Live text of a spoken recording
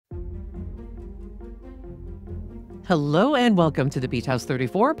Hello and welcome to the Beach House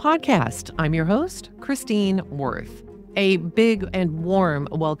 34 podcast. I'm your host, Christine Worth. A big and warm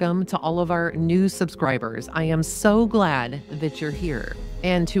welcome to all of our new subscribers. I am so glad that you're here.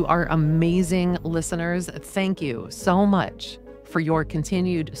 And to our amazing listeners, thank you so much for your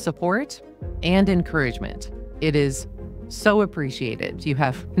continued support and encouragement. It is so appreciated. You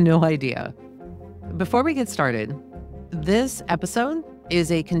have no idea. Before we get started, this episode is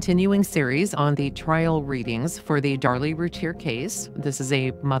a continuing series on the trial readings for the Darlie Routier case. This is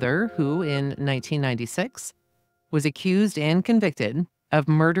a mother who, in 1996, was accused and convicted of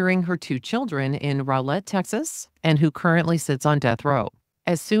murdering her two children in Rowlett, Texas, and who currently sits on death row.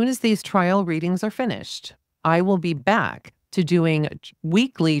 As soon as these trial readings are finished, I will be back to doing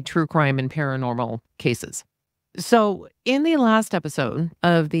weekly true crime and paranormal cases. So, in the last episode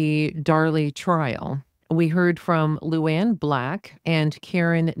of the Darlie trial, we heard from Luann Black and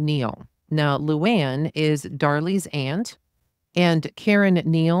Karen Neal. Now, Luann is Darlie's aunt, and Karen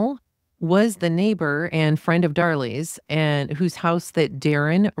Neal was the neighbor and friend of Darlie's, and whose house that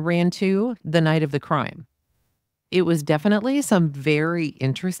Darin ran to the night of the crime. It was definitely some very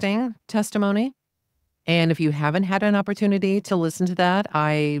interesting testimony. And if you haven't had an opportunity to listen to that,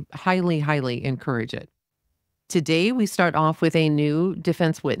 I highly, highly encourage it. Today, we start off with a new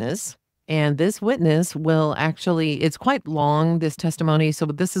defense witness. And this witness will actually, it's quite long, this testimony, so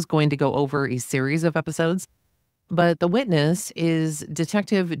this is going to go over a series of episodes. But the witness is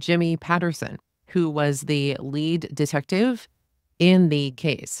Detective Jimmy Patterson, who was the lead detective in the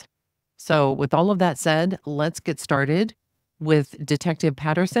case. So with all of that said, let's get started with Detective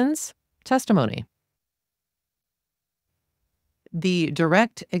Patterson's testimony. The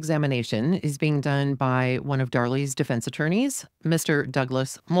direct examination is being done by one of Darlie's defense attorneys, Mr.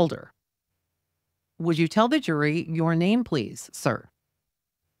 Douglas Mulder. Would you tell the jury your name, please, sir?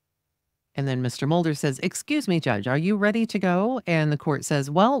 And then Mr. Mulder says, excuse me, Judge, are you ready to go? And the court says,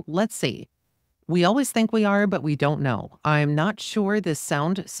 well, let's see. We always think we are, but we don't know. I'm not sure this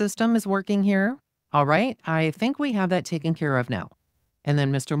sound system is working here. All right, I think we have that taken care of now. And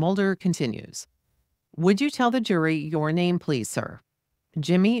then Mr. Mulder continues. Would you tell the jury your name, please, sir?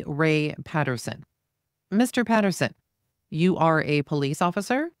 Jimmy Ray Patterson. Mr. Patterson, you are a police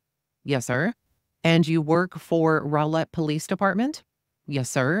officer? Yes, sir. And you work for Rowlett Police Department? Yes,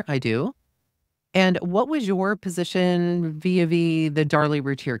 sir, I do. And what was your position vis-a-vis the Darlie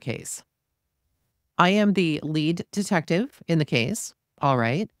Routier case? I am the lead detective in the case. All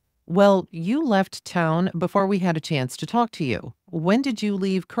right. Well, you left town before we had a chance to talk to you. When did you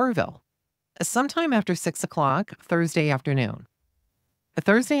leave Kerrville? Sometime after 6 o'clock, Thursday afternoon.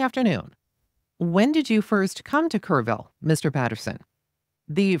 Thursday afternoon. When did you first come to Kerrville, Mr. Patterson?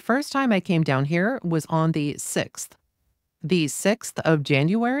 The first time I came down here was on the 6th. The 6th of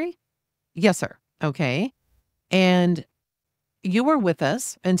January? Yes, sir. Okay. And you were with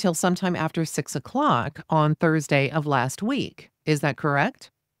us until sometime after 6 o'clock on Thursday of last week. Is that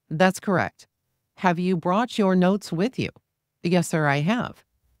correct? That's correct. Have you brought your notes with you? Yes, sir, I have.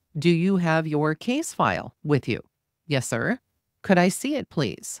 Do you have your case file with you? Yes, sir. Could I see it,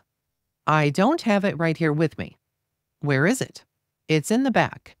 please? I don't have it right here with me. Where is it? It's in the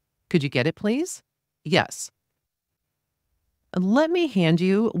back. Could you get it, please? Yes. Let me hand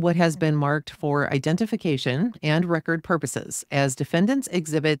you what has been marked for identification and record purposes as Defendant's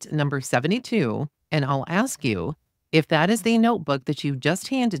Exhibit number 72, and I'll ask you if that is the notebook that you just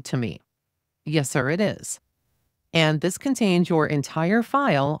handed to me. Yes, sir, it is. And this contains your entire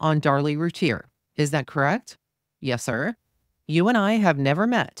file on Darlie Routier. Is that correct? Yes, sir. You and I have never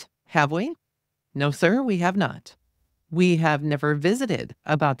met, have we? No, sir, we have not. We have never visited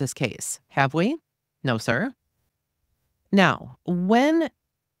about this case, have we? No, sir. Now, when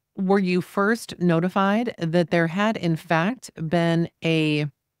were you first notified that there had in fact been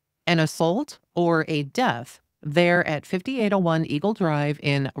an assault or a death there at 5801 Eagle Drive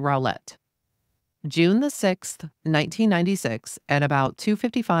in Rowlett? June the 6th, 1996 at about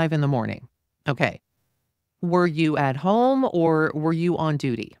 2:55 in the morning. Okay. Were you at home or were you on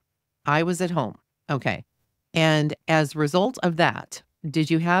duty? I was at home. Okay. And as a result of that,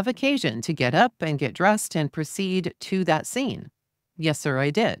 did you have occasion to get up and get dressed and proceed to that scene? Yes, sir, I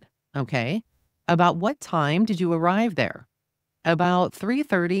did. Okay. About what time did you arrive there? About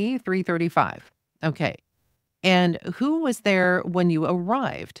 3:30, 3:35. Okay. And who was there when you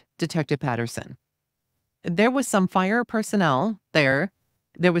arrived, Detective Patterson? There was some fire personnel there.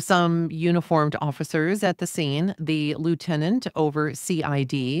 There was some uniformed officers at the scene. The lieutenant over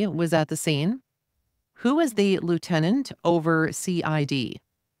CID was at the scene. Who is the lieutenant over CID?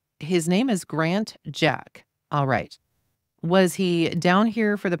 His name is Grant Jack. All right. Was he down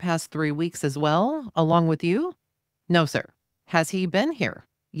here for the past 3 weeks as well, along with you? No, sir. Has he been here?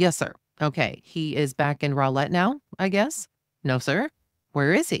 Yes, sir. Okay. He is back in Rowlett now, I guess? No, sir.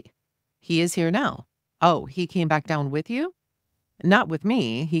 Where is he? He is here now. Oh, he came back down with you? Not with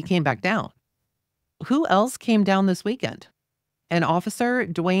me. He came back down. Who else came down this weekend? An officer,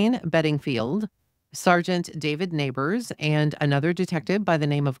 Dwayne Bedingfield, Sergeant David Neighbors, and another detective by the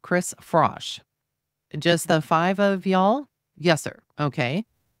name of Chris Frosch. Just the five of y'all? Yes, sir. Okay.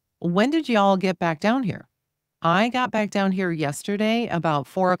 When did y'all get back down here? I got back down here yesterday about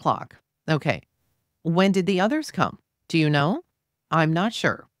 4 o'clock. Okay. When did the others come? Do you know? I'm not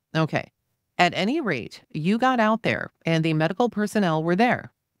sure. Okay. At any rate, you got out there and the medical personnel were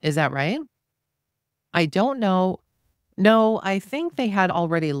there. Is that right? I don't know. No, I think they had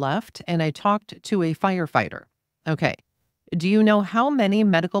already left and I talked to a firefighter. Okay. Do you know how many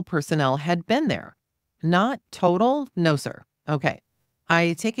medical personnel had been there? Not total? No, sir. Okay.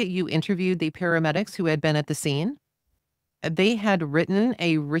 I take it you interviewed the paramedics who had been at the scene? They had written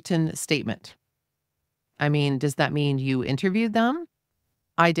a written statement. I mean, does that mean you interviewed them?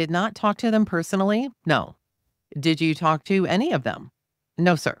 I did not talk to them personally. No. Did you talk to any of them?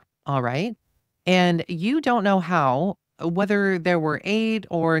 No, sir. All right. And you don't know how, whether there were 8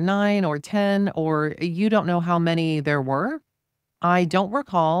 or 9 or 10, or you don't know how many there were? I don't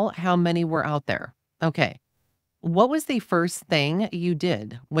recall how many were out there. Okay. What was the first thing you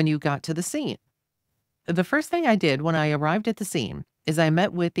did when you got to the scene? The first thing I did when I arrived at the scene is I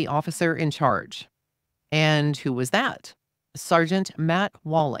met with the officer in charge. And who was that? Sergeant Matt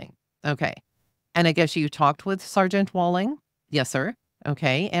Walling. Okay. And I guess you talked with Sergeant Walling? Yes, sir.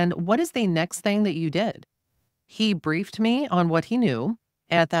 Okay. And what is the next thing that you did? He briefed me on what he knew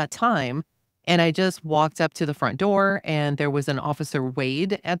at that time, and I just walked up to the front door, and there was an Officer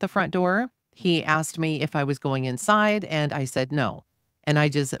Wade at the front door. He asked me if I was going inside, and I said no. And I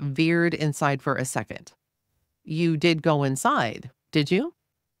just veered inside for a second. You did go inside, did you?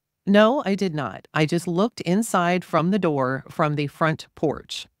 No, I did not. I just looked inside from the door from the front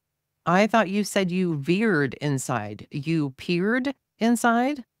porch. I thought you said you veered inside. You peered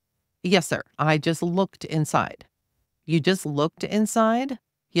inside? Yes, sir. I just looked inside. You just looked inside?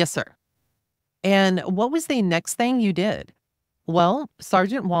 Yes, sir. And what was the next thing you did? Well,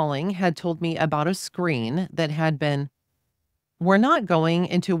 Sergeant Walling had told me about a screen that had been. We're not going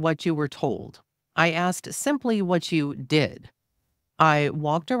into what you were told. I asked simply what you did. I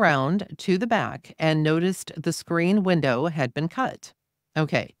walked around to the back and noticed the screen window had been cut.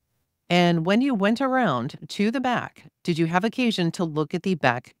 Okay. And when you went around to the back, did you have occasion to look at the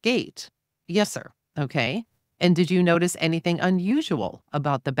back gate? Yes, sir. Okay. And did you notice anything unusual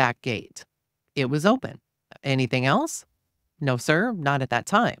about the back gate? It was open. Anything else? No, sir, not at that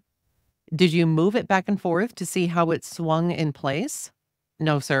time. Did you move it back and forth to see how it swung in place?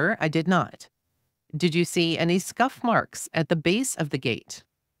 No, sir, I did not. Did you see any scuff marks at the base of the gate?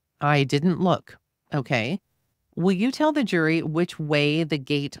 I didn't look. Okay. Will you tell the jury which way the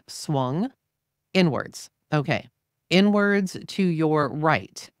gate swung? Inwards. Okay. Inwards to your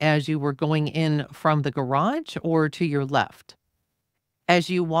right as you were going in from the garage, or to your left? As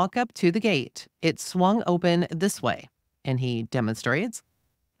you walk up to the gate, it swung open this way. And he demonstrates.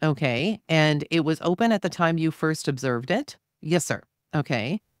 Okay. And it was open at the time you first observed it? Yes, sir.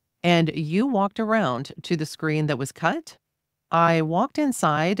 Okay. And you walked around to the screen that was cut? I walked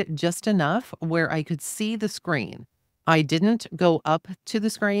inside just enough where I could see the screen. I didn't go up to the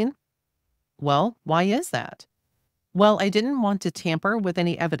screen. Well, why is that? Well, I didn't want to tamper with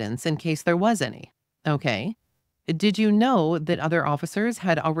any evidence in case there was any. Okay. Did you know that other officers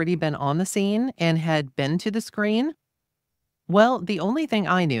had already been on the scene and had been to the screen? Well, the only thing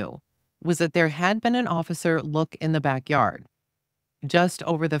I knew was that there had been an officer look in the backyard. Just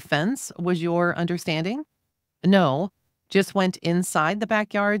over the fence was your understanding? No, just went inside the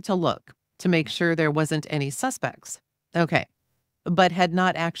backyard to look, to make sure there wasn't any suspects. Okay, but had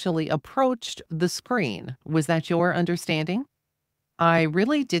not actually approached the screen. Was that your understanding? I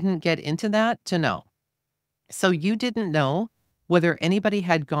really didn't get into that to know. So you didn't know whether anybody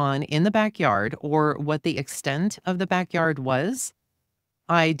had gone in the backyard or what the extent of the backyard was?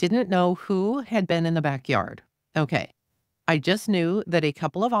 I didn't know who had been in the backyard. Okay. I just knew that a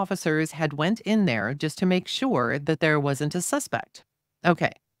couple of officers had went in there just to make sure that there wasn't a suspect.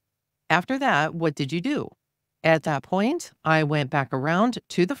 Okay. After that, what did you do? At that point, I went back around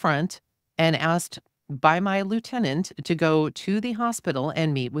to the front and asked by my lieutenant to go to the hospital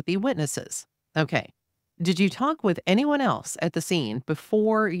and meet with the witnesses. Okay. Did you talk with anyone else at the scene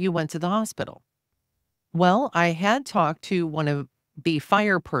before you went to the hospital? Well, I had talked to one of the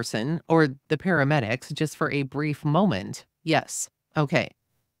fire person or the paramedics just for a brief moment. Yes. Okay.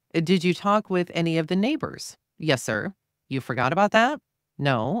 Did you talk with any of the neighbors? Yes, sir. You forgot about that?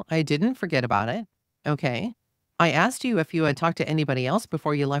 No, I didn't forget about it. Okay. I asked you if you had talked to anybody else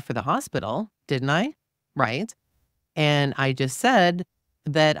before you left for the hospital, didn't I? Right. And I just said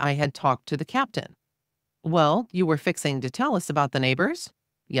that I had talked to the captain. Well, you were fixing to tell us about the neighbors?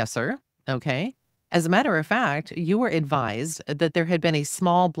 Yes, sir. Okay. As a matter of fact, you were advised that there had been a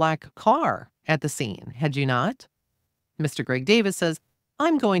small black car at the scene, had you not? Mr. Greg Davis says,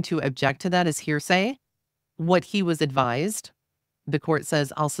 I'm going to object to that as hearsay. What he was advised, the court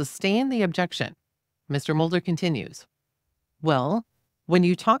says, I'll sustain the objection. Mr. Mulder continues, well, when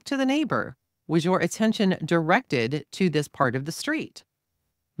you talked to the neighbor, was your attention directed to this part of the street?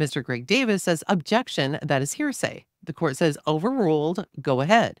 Mr. Greg Davis says, objection, that is hearsay. The court says, overruled, go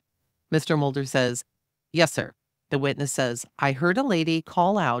ahead. Mr. Mulder says, yes, sir. The witness says, I heard a lady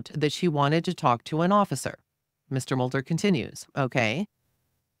call out that she wanted to talk to an officer. Mr. Mulder continues, okay.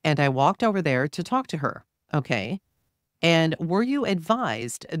 And I walked over there to talk to her. Okay. And were you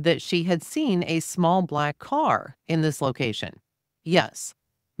advised that she had seen a small black car in this location? Yes.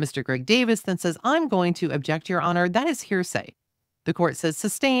 Mr. Greg Davis then says, I'm going to object, Your Honor. That is hearsay. The court says,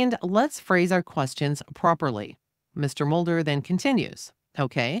 sustained. Let's phrase our questions properly. Mr. Mulder then continues,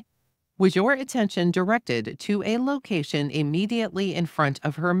 okay. Was your attention directed to a location immediately in front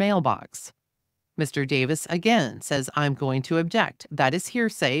of her mailbox? Mr. Davis again says, I'm going to object. That is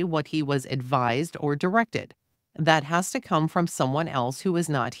hearsay, what he was advised or directed. That has to come from someone else who is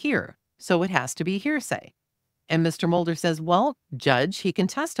not here, so it has to be hearsay. And Mr. Mulder says, well, Judge, he can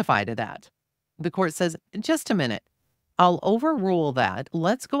testify to that. The court says, just a minute. I'll overrule that.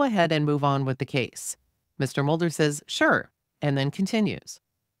 Let's go ahead and move on with the case. Mr. Mulder says, sure, and then continues.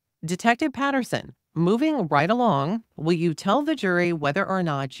 Detective Patterson, moving right along, will you tell the jury whether or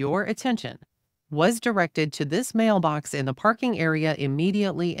not your attention was directed to this mailbox in the parking area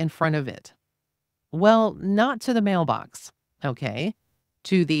immediately in front of it? Well, not to the mailbox. Okay.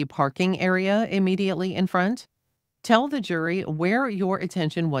 To the parking area immediately in front? Tell the jury where your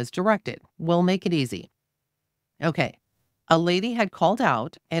attention was directed. We'll make it easy. Okay. A lady had called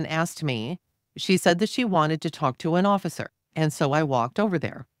out and asked me. She said that she wanted to talk to an officer, and so I walked over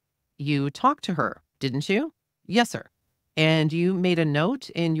there. You talked to her, didn't you? Yes, sir. And you made a note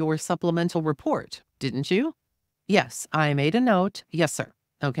in your supplemental report, didn't you? Yes, I made a note. Yes, sir.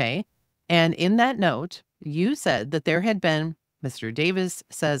 Okay. And in that note, you said that there had been, Mr. Davis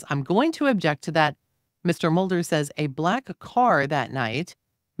says, I'm going to object to that. Mr. Mulder says, a black car that night.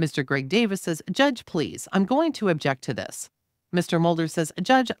 Mr. Greg Davis says, Judge, please, I'm going to object to this. Mr. Mulder says,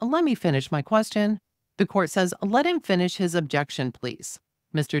 Judge, let me finish my question. The court says, let him finish his objection, please.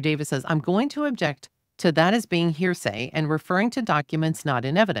 Mr. Davis says, I'm going to object to that as being hearsay and referring to documents not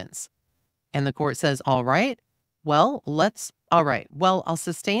in evidence. And the court says, all right. Well, I'll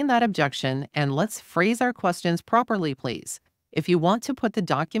sustain that objection and let's phrase our questions properly, please. If you want to put the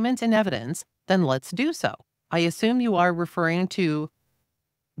document in evidence, then let's do so. I assume you are referring to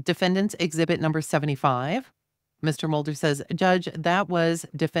Defendant's Exhibit number 75. Mr. Mulder says, Judge, that was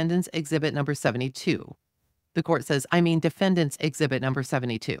Defendant's Exhibit number 72. The court says, I mean Defendant's Exhibit number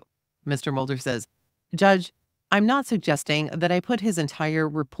 72. Mr. Mulder says, Judge, I'm not suggesting that I put his entire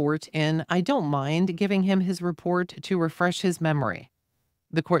report in. I don't mind giving him his report to refresh his memory.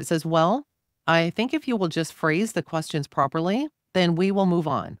 The court says, well, I think if you will just phrase the questions properly, then we will move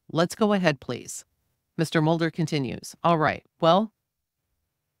on. Let's go ahead, please. Mr. Mulder continues. All right.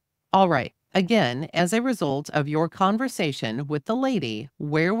 Again, as a result of your conversation with the lady,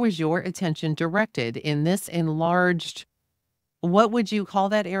 where was your attention directed in this enlarged, what would you call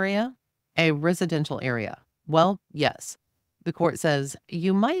that area? A residential area. Well, yes. The court says,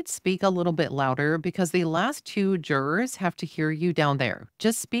 you might speak a little bit louder because the last two jurors have to hear you down there.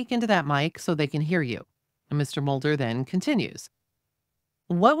 Just speak into that mic so they can hear you. And Mr. Mulder then continues.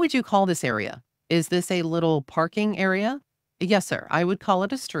 What would you call this area? Is this a little parking area? Yes, sir. I would call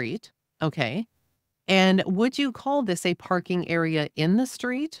it a street. Okay. And would you call this a parking area in the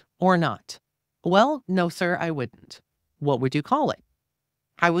street or not? Well, no, sir, I wouldn't. What would you call it?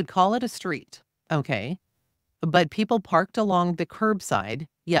 I would call it a street. Okay. But people parked along the curbside.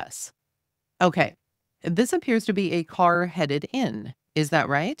 Yes. Okay. This appears to be a car headed in. Is that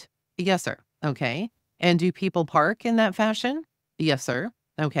right? Yes, sir. Okay. And do people park in that fashion? Yes, sir.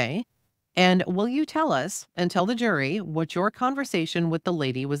 Okay. And will you tell us and tell the jury what your conversation with the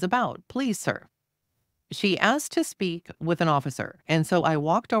lady was about, please, sir? She asked to speak with an officer, and so I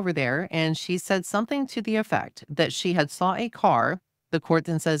walked over there, and she said something to the effect that she had saw a car. The court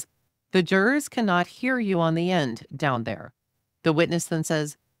then says, the jurors cannot hear you on the end down there. The witness then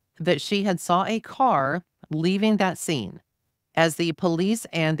says that she had saw a car leaving that scene. as the police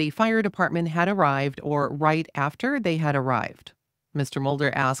and the fire department had arrived or right after they had arrived? Mr.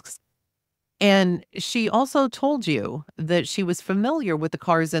 Mulder asks. And she also told you that she was familiar with the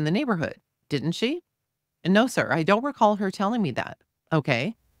cars in the neighborhood, didn't she? No, sir, I don't recall her telling me that.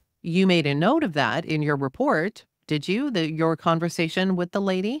 Okay. You made a note of that in your report, did you? Your conversation with the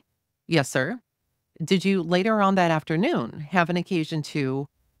lady? Yes, sir. Did you later on that afternoon have an occasion to,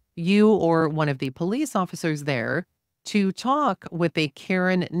 you or one of the police officers there, to talk with a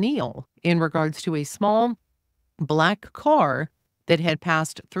Karen Neal in regards to a small black car that had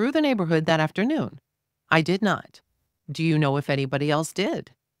passed through the neighborhood that afternoon? I did not. Do you know if anybody else did?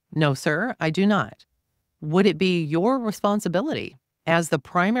 No, sir, I do not. Would it be your responsibility as the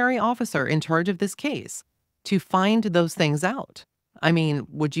primary officer in charge of this case to find those things out? I mean,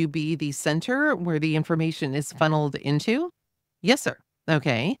 would you be the center where the information is funneled into? Yes, sir.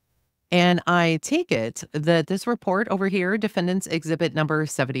 Okay. And I take it that this report over here, Defendant's Exhibit number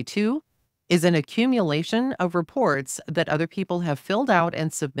 72, is an accumulation of reports that other people have filled out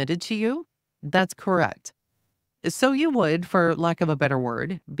and submitted to you? That's correct. So you would, for lack of a better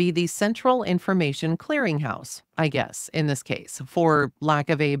word, be the central information clearinghouse, I guess, in this case, for lack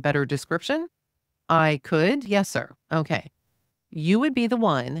of a better description? I could? Yes, sir. Okay. You would be the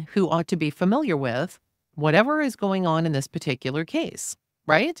one who ought to be familiar with whatever is going on in this particular case,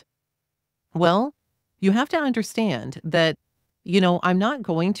 right? Well, you have to understand that, I'm not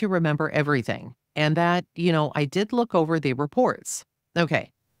going to remember everything and that, I did look over the reports.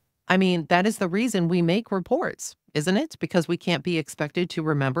 Okay. I mean, that is the reason we make reports, isn't it? Because we can't be expected to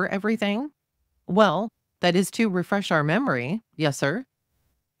remember everything. Well, that is to refresh our memory. Yes, sir.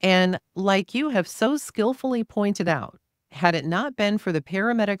 And like you have so skillfully pointed out, had it not been for the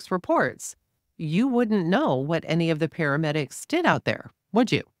paramedics' reports, you wouldn't know what any of the paramedics did out there,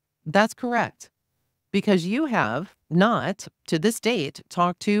 would you? That's correct. Because you have not, to this date,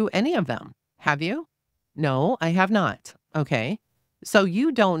 talked to any of them. Have you? No, I have not. Okay. So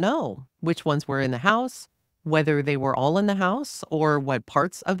you don't know which ones were in the house, whether they were all in the house, or what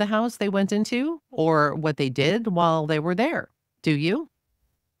parts of the house they went into, or what they did while they were there. Do you?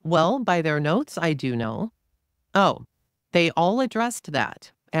 Well, by their notes, I do know. Oh, they all addressed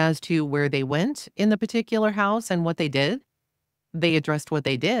that as to where they went in the particular house and what they did. They addressed what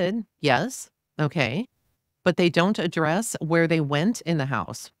they did, yes. Okay. But they don't address where they went in the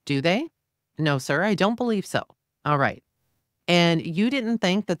house, do they? No, sir, I don't believe so. All right. And you didn't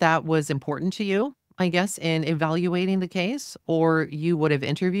think that that was important to you, I guess, in evaluating the case, or you would have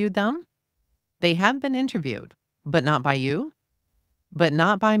interviewed them? They have been interviewed, but not by you, but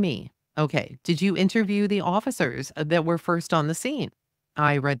not by me. Okay. Did you interview the officers that were first on the scene?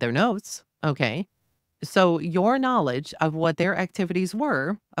 I read their notes. Okay. So your knowledge of what their activities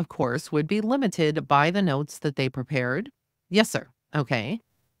were, of course, would be limited by the notes that they prepared. Yes, sir. Okay.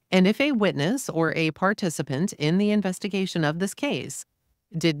 And if a witness or a participant in the investigation of this case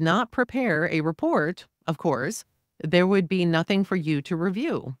did not prepare a report, of course, there would be nothing for you to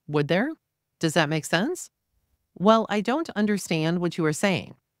review, would there? Does that make sense? Well, I don't understand what you are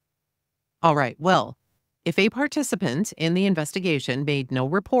saying. All right, well, if a participant in the investigation made no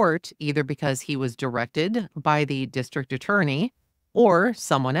report, either because he was directed by the district attorney or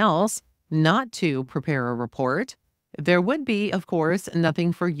someone else not to prepare a report, there would be, of course,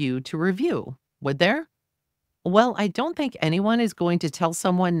 nothing for you to review, would there? Well, I don't think anyone is going to tell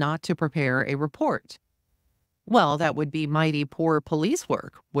someone not to prepare a report. Well, that would be mighty poor police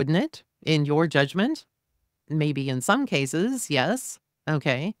work, wouldn't it? In your judgment? Maybe in some cases, yes.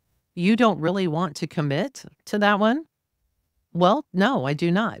 Okay. You don't really want to commit to that one? Well, no, I do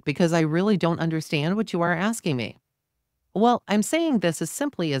not, because I really don't understand what you are asking me. Well, I'm saying this as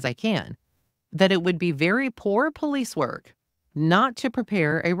simply as I can, that it would be very poor police work not to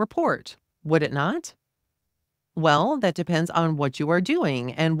prepare a report, would it not? Well, that depends on what you are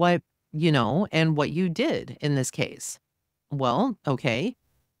doing and and what you did in this case. Well, okay.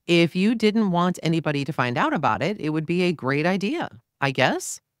 If you didn't want anybody to find out about it, it would be a great idea, I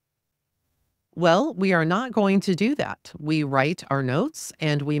guess. Well, we are not going to do that. We write our notes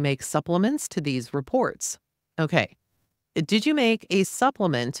and we make supplements to these reports. Okay. Did you make a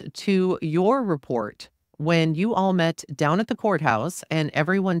supplement to your report when you all met down at the courthouse and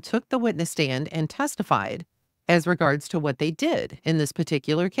everyone took the witness stand and testified as regards to what they did in this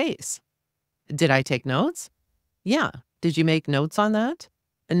particular case? Did I take notes? Yeah. Did you make notes on that?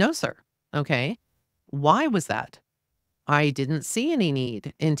 No, sir. Okay. Why was that? I didn't see any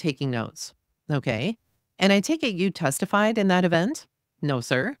need in taking notes. Okay. And I take it you testified in that event? No,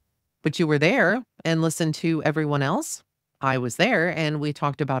 sir. But you were there and listened to everyone else? I was there and we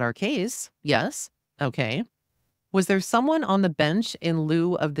talked about our case. Yes. Okay. Was there someone on the bench in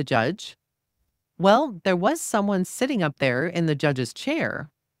lieu of the judge? Well, there was someone sitting up there in the judge's chair.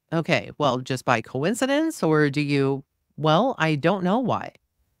 Okay, well, just by coincidence, or do you? Well, I don't know why.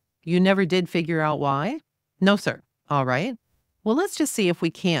 You never did figure out why? No, sir. All right. Well, let's just see if we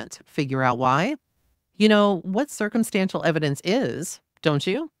can't figure out why. You know what circumstantial evidence is, don't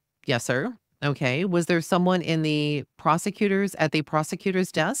you? Yes, sir. Okay. Was there someone in the prosecutor's at the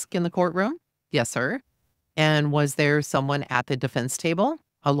prosecutor's desk in the courtroom? Yes, sir. And was there someone at the defense table?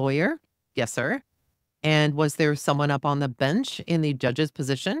 A lawyer? Yes, sir. And was there someone up on the bench in the judge's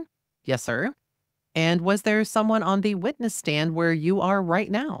position? Yes, sir. And was there someone on the witness stand where you are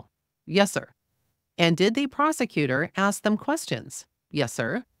right now? Yes, sir. And did the prosecutor ask them questions? Yes,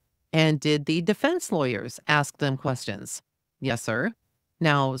 sir. And did the defense lawyers ask them questions? Yes, sir.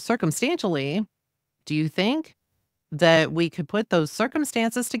 Now, circumstantially, do you think that we could put those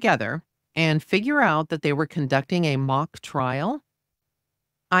circumstances together and figure out that they were conducting a mock trial?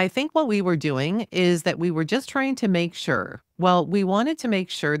 I think what we were doing is that we were just trying to make sure. Well, we wanted to make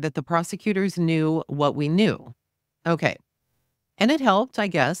sure that the prosecutors knew what we knew. Okay. And it helped, I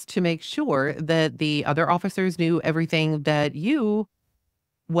guess, to make sure that the other officers knew everything that you,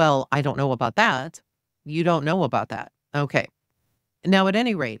 well, I don't know about that. You don't know about that. Okay. Now, at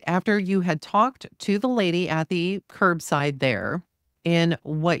any rate, after you had talked to the lady at the curbside there in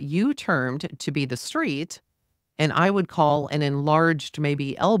what you termed to be the street, and I would call an enlarged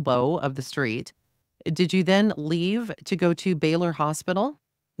maybe elbow of the street, did you then leave to go to Baylor Hospital?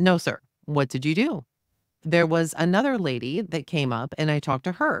 No, sir. What did you do? There was another lady that came up and I talked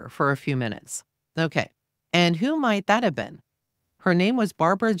to her for a few minutes. Okay. And who might that have been? Her name was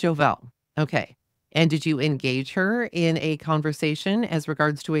Barbara Jovel. Okay. And did you engage her in a conversation as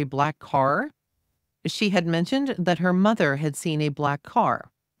regards to a black car? She had mentioned that her mother had seen a black car.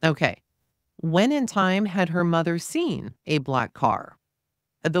 Okay. When in time had her mother seen a black car?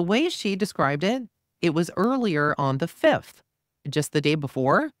 The way she described it, it was earlier on the 5th. Just the day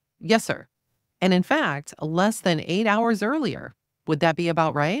before? Yes, sir. And in fact, less than 8 hours earlier. Would that be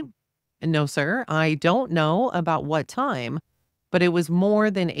about right? No, sir. I don't know about what time, but it was more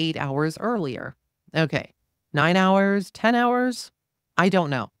than 8 hours earlier. Okay. 9 hours, 10 hours? I don't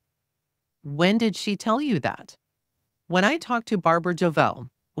know. When did she tell you that? When I talked to Barbara Jovel,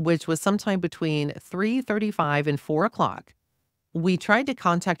 which was sometime between 3:35 and 4 o'clock, we tried to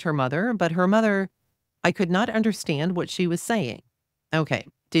contact her mother, but her mother, I could not understand what she was saying. Okay.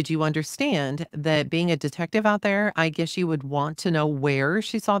 Did you understand that being a detective out there, I guess you would want to know where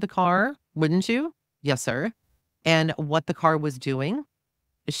she saw the car, wouldn't you? Yes, sir. And what the car was doing?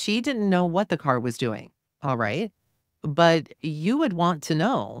 She didn't know what the car was doing. All right. But you would want to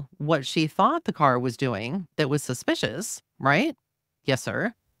know what she thought the car was doing that was suspicious, right? Yes,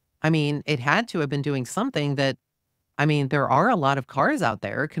 sir. I mean, it had to have been doing something that, I mean, there are a lot of cars out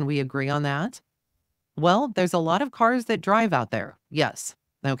there. Can we agree on that? Well, there's a lot of cars that drive out there. Yes.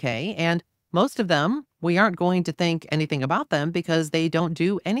 Okay. And most of them, we aren't going to think anything about them because they don't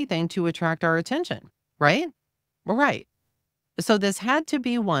do anything to attract our attention, right? Right. So this had to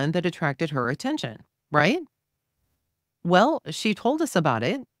be one that attracted her attention, right? Well, she told us about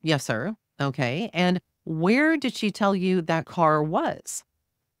it. Yes, sir. Okay. And where did she tell you that car was?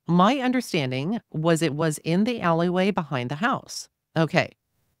 My understanding was it was in the alleyway behind the house. Okay.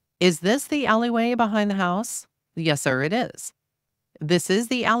 Is this the alleyway behind the house? Yes, sir, it is. This is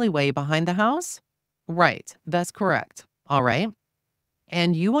the alleyway behind the house? Right. That's correct. All right.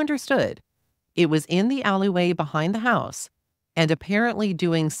 And you understood it was in the alleyway behind the house and apparently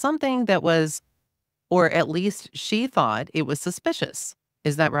doing something that was, or at least she thought it was suspicious.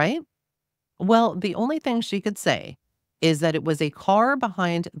 Is that right? Well, the only thing she could say is that it was a car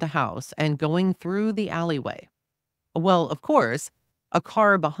behind the house and going through the alleyway. Well, of course, a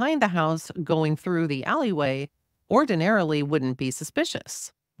car behind the house going through the alleyway ordinarily wouldn't be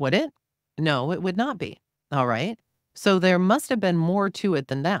suspicious, would it? No, it would not be. All right. So there must have been more to it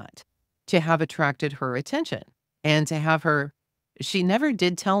than that to have attracted her attention and to have her. She never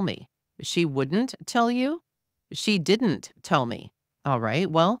did tell me. She wouldn't tell you? She didn't tell me. All right.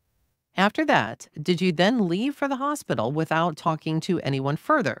 Well, after that, did you then leave for the hospital without talking to anyone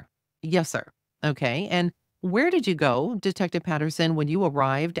further? Yes, sir. Okay. And where did you go, Detective Patterson, when you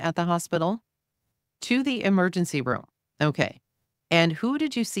arrived at the hospital? To the emergency room. Okay. And who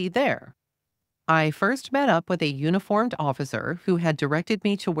did you see there? I first met up with a uniformed officer who had directed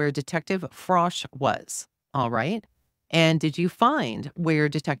me to where Detective Frosch was. All right. And did you find where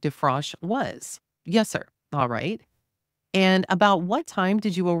Detective Frosch was? Yes, sir. All right. And about what time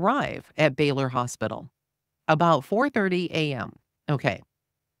did you arrive at Baylor Hospital? About 4:30 a.m. Okay.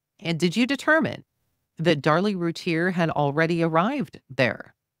 And did you determine That Darlie Routier had already arrived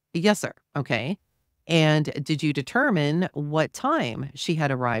there? Yes, sir. Okay. And did you determine what time she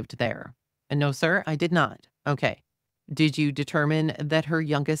had arrived there? No, sir, I did not. Okay. Did you determine that her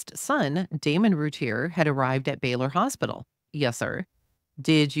youngest son, Damon Routier, had arrived at Baylor Hospital? Yes, sir.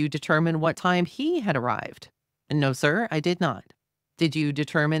 Did you determine what time he had arrived? No, sir, I did not. Did you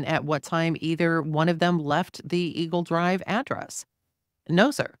determine at what time either one of them left the Eagle Drive address?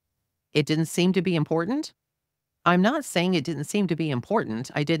 No, sir. It didn't seem to be important? I'm not saying it didn't seem to be important.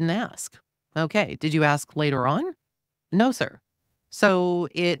 I didn't ask. Okay. Did you ask later on? No, sir. So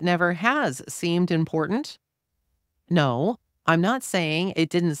it never has seemed important? No, I'm not saying it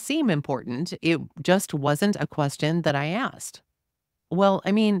didn't seem important. It just wasn't a question that I asked. Well,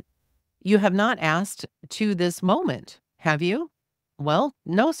 I mean, you have not asked to this moment, have you? Well,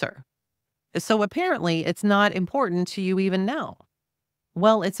 no, sir. So apparently it's not important to you even now.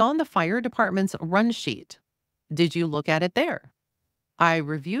 Well, it's on the fire department's run sheet. Did you look at it there? I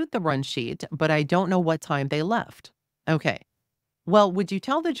reviewed the run sheet, but I don't know what time they left. Okay. Well, would you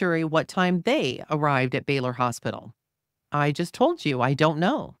tell the jury what time they arrived at Baylor Hospital? I just told you I don't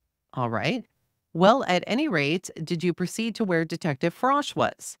know. All right. Well, at any rate, did you proceed to where Detective Frosch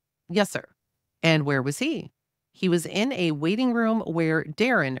was? Yes, sir. And where was he? He was in a waiting room where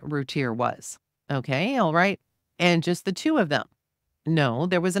Darin Routier was. Okay, all right. And just the two of them? No,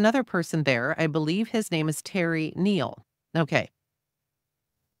 there was another person there. I believe his name is Terry Neal. Okay.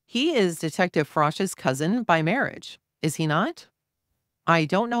 He is Detective Frosch's cousin by marriage, is he not? I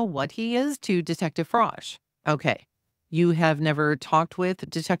don't know what he is to Detective Frosch. Okay. You have never talked with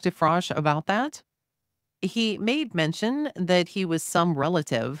Detective Frosch about that? He made mention that he was some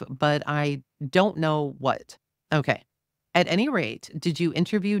relative, but I don't know what. Okay. At any rate, did you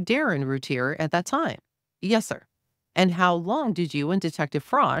interview Darin Routier at that time? Yes, sir. And how long did you and Detective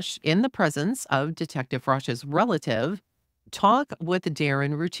Frosch, in the presence of Detective Frosch's relative, talk with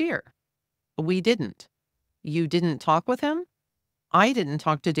Darin Routier? We didn't. You didn't talk with him? I didn't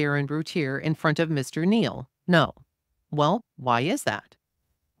talk to Darin Routier in front of Mr. Neal. No. Well, why is that?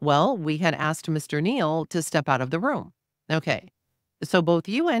 Well, we had asked Mr. Neal to step out of the room. Okay. So both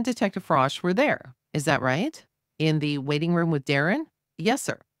you and Detective Frosch were there. Is that right? In the waiting room with Darin? Yes,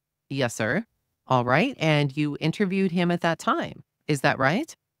 sir. Yes, sir. All right. And you interviewed him at that time. Is that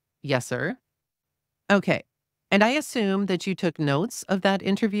right? Yes, sir. Okay. And I assume that you took notes of that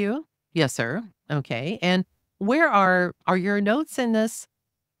interview? Yes, sir. Okay. And where are your notes in this?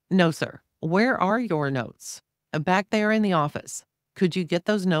 No, sir. Where are your notes? Back there in the office. Could you get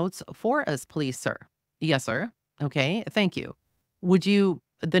those notes for us, please, sir? Yes, sir. Okay. Thank you.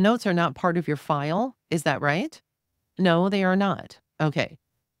 The notes are not part of your file. Is that right? No, they are not. Okay.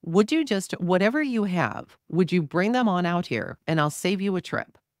 Would you just, whatever you have, would you bring them on out here and I'll save you a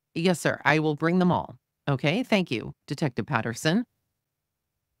trip? Yes, sir. I will bring them all. Okay. Thank you, Detective Patterson.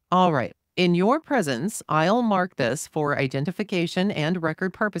 All right. In your presence, I'll mark this for identification and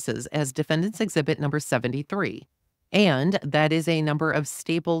record purposes as Defendant's Exhibit number 73. And that is a number of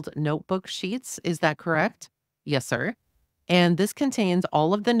stapled notebook sheets. Is that correct? Yes, sir. And this contains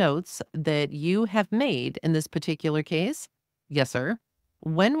all of the notes that you have made in this particular case? Yes, sir.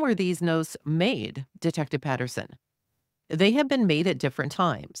 When were these notes made, Detective Patterson? They have been made at different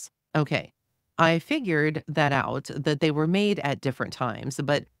times. Okay. I figured that out, that they were made at different times,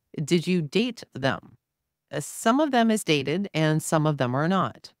 but did you date them? Some of them is dated and some of them are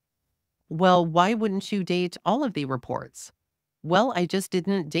not. Well, why wouldn't you date all of the reports? Well, I just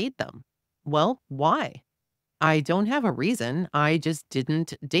didn't date them. Well, why? I don't have a reason. I just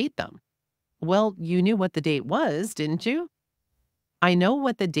didn't date them. Well, you knew what the date was, didn't you? I know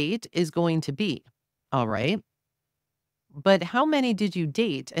what the date is going to be. All right. But how many did you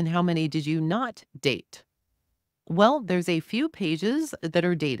date and how many did you not date? Well, there's a few pages that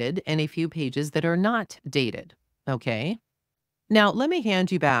are dated and a few pages that are not dated. Okay. Now, let me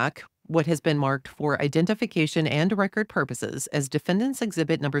hand you back what has been marked for identification and record purposes as Defendant's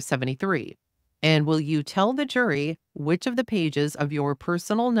Exhibit number 73. And will you tell the jury which of the pages of your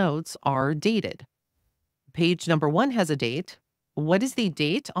personal notes are dated? Page number 1 has a date. What is the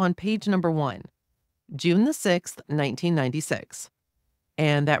date on page number 1? June the 6th, 1996.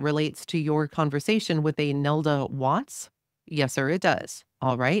 And that relates to your conversation with a Nelda Watts? Yes, sir, it does.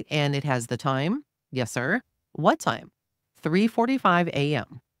 All right. And it has the time? Yes, sir. What time? 3:45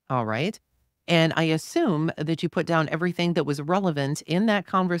 a.m. All right. And I assume that you put down everything that was relevant in that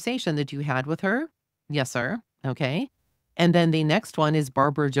conversation that you had with her? Yes, sir. Okay. And then the next one is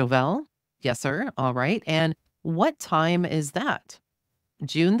Barbara Jovel? Yes, sir. All right. And what time is that?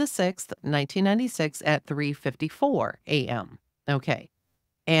 June the 6th, 1996 at 3:54 a.m. Okay.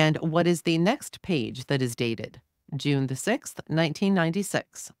 And what is the next page that is dated? June the 6th,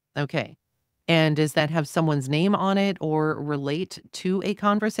 1996. Okay. And does that have someone's name on it or relate to a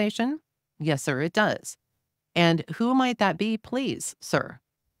conversation? Yes, sir, it does. And who might that be, please, sir?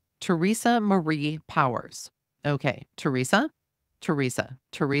 Teresa Marie Powers. Okay. Teresa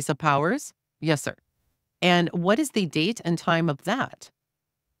Powers? Yes, sir. And what is the date and time of that?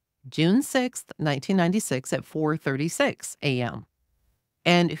 June 6th, 1996 at 4:36 a.m.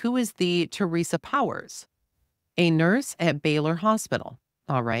 And who is the Teresa Powers? A nurse at Baylor Hospital.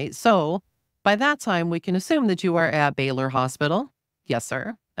 All right. So by that time, we can assume that you are at Baylor Hospital. Yes,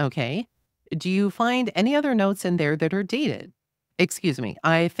 sir. Okay. Do you find any other notes in there that are dated? Excuse me.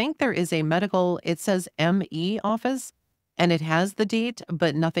 I think there is a medical, it says ME office, and it has the date,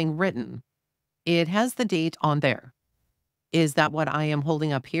 but nothing written. It has the date on there. Is that what I am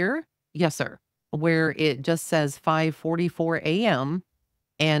holding up here? Yes, sir. Where it just says 5:44 a.m.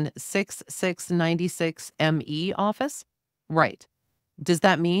 and 6696 ME office? Right. Does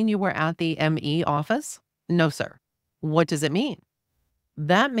that mean you were at the ME office? No, sir. What does it mean?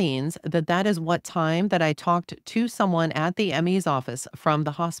 That means that that is what time that I talked to someone at the ME's office from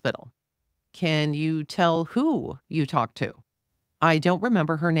the hospital. Can you tell who you talked to? I don't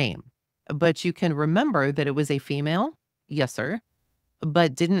remember her name, but you can remember that it was a female? Yes, sir.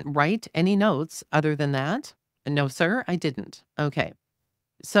 But didn't write any notes other than that? No, sir, I didn't. Okay.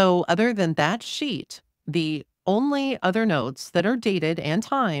 So other than that sheet, the only other notes that are dated and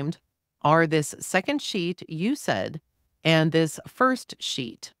timed are this second sheet you said and this first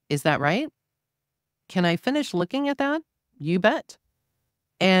sheet. Is that right? Can I finish looking at that? You bet.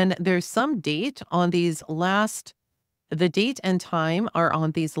 And there's some date on the date and time are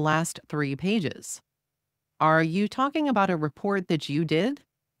on these last 3 pages. Are you talking about a report that you did?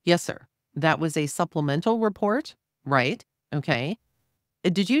 Yes, sir. That was a supplemental report, right? Okay.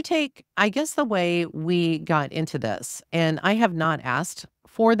 Did you take, I guess the way we got into this, and I have not asked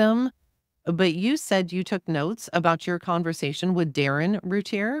for them, but you said you took notes about your conversation with Darin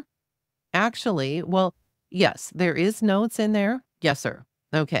Routier? Actually, well, yes, there is notes in there. Yes, sir.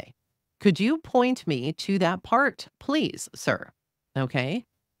 Okay. Could you point me to that part, please, sir? Okay.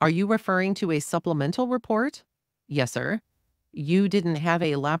 Are you referring to a supplemental report? Yes, sir. You didn't have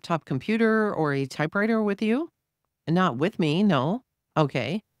a laptop computer or a typewriter with you? Not with me, no.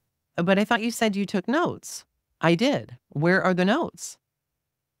 Okay. But I thought you said you took notes. I did. Where are the notes?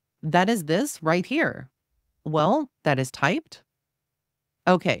 That is this right here. Well, that is typed.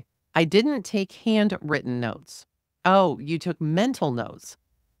 Okay. I didn't take handwritten notes. Oh, you took mental notes.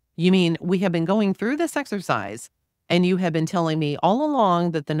 You mean we have been going through this exercise and you have been telling me all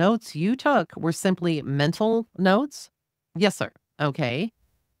along that the notes you took were simply mental notes? Yes, sir. Okay.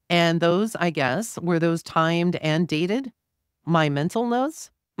 And those, I guess, were those timed and dated? My mental notes?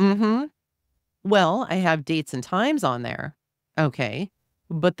 Mm-hmm. Well, I have dates and times on there. Okay.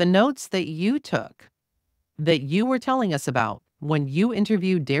 But the notes that you took, that you were telling us about when you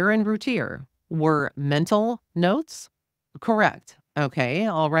interviewed Darin Routier were mental notes? Correct. Okay.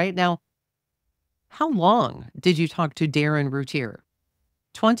 All right. Now, how long did you talk to Darin Routier?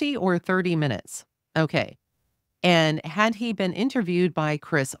 20 or 30 minutes? Okay. And had he been interviewed by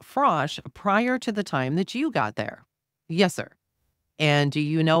Chris Frosch prior to the time that you got there? Yes, sir. And do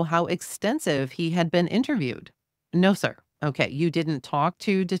you know how extensive he had been interviewed? No, sir. Okay, you didn't talk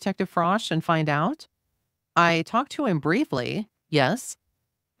to Detective Frosch and find out? I talked to him briefly, yes.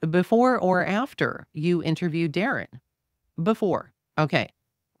 Before or after you interviewed Darin? Before. Okay.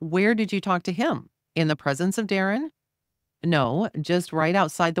 Where did you talk to him? In the presence of Darin? No, just right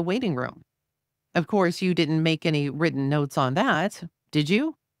outside the waiting room. Of course, you didn't make any written notes on that, did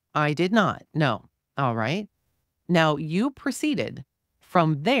you? I did not. No. All right. Now you proceeded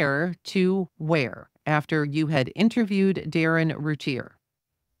from there to where after you had interviewed Darin Routier?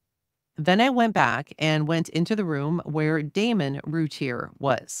 Then I went back and went into the room where Damon Routier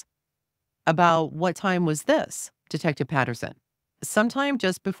was. About what time was this, Detective Patterson? Sometime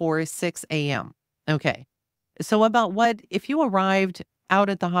just before 6 a.m. Okay. So about what, if you arrived out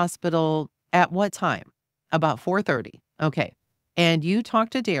at the hospital at what time? About 4:30. Okay. And you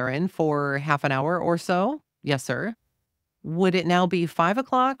talked to Darin for half an hour or so? Yes, sir. Would it now be 5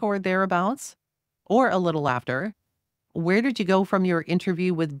 o'clock or thereabouts? Or a little after? Where did you go from your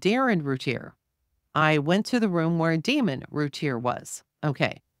interview with Darin Routier? I went to the room where Damon Routier was.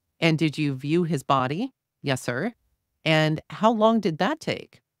 Okay. And did you view his body? Yes, sir. And how long did that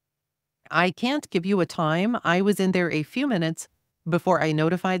take? I can't give you a time. I was in there a few minutes before I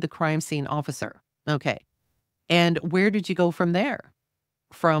notified the crime scene officer. Okay. And where did you go from there?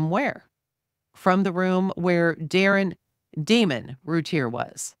 From where? From the room where Darin. Damon Routier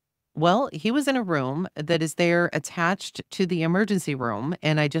was. Well, he was in a room that is there attached to the emergency room,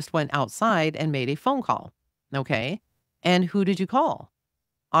 and I just went outside and made a phone call. Okay. And who did you call?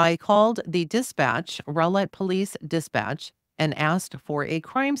 I called the dispatch, Rowlett Police Dispatch, and asked for a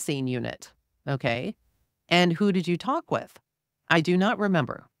crime scene unit. Okay. And who did you talk with? I do not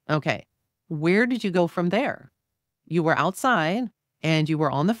remember. Okay. Where did you go from there? You were outside and you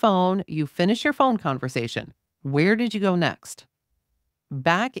were on the phone. You finished your phone conversation. Where did you go next?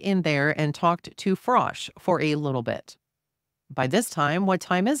 Back in there and talked to Frosh for a little bit. By this time, what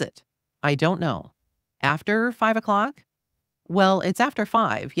time is it? I don't know. After 5 o'clock? Well, it's after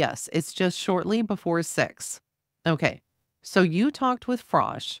 5. Yes, it's just shortly before 6. Okay. So you talked with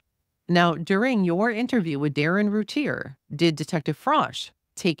Frosh. Now, during your interview with Darin Routier, did Detective Frosh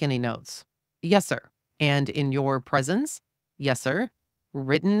take any notes? Yes, sir. And in your presence? Yes, sir.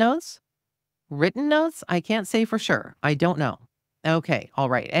 Written notes? Written notes? I can't say for sure. I don't know. Okay. All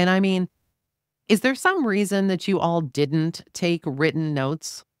right. And I mean, is there some reason that you all didn't take written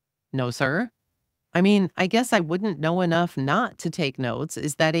notes? No, sir. I mean, I guess I wouldn't know enough not to take notes.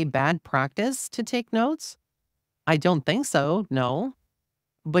 Is that a bad practice to take notes? I don't think so. No.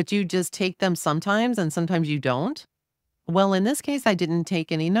 But you just take them sometimes and sometimes you don't? Well, in this case, I didn't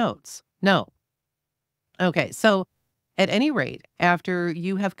take any notes. No. Okay. So, at any rate, after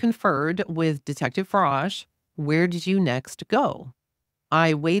you have conferred with Detective Frosh, where did you next go?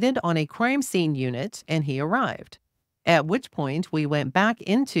 I waited on a crime scene unit and he arrived. At which point we went back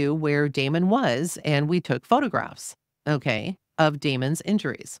into where Damon was and we took photographs, okay, of Damon's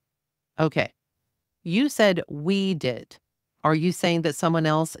injuries. Okay. You said we did. Are you saying that someone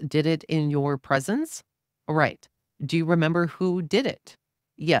else did it in your presence? Right. Do you remember who did it?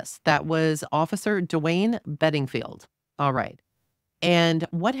 Yes, that was Officer Dwayne Bedingfield. All right. And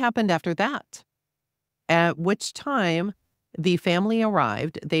what happened after that? At which time the family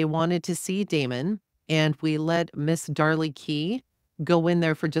arrived. They wanted to see Damon, and we let Miss Darlie Key go in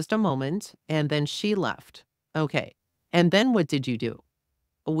there for just a moment, and then she left. Okay. And then what did you do?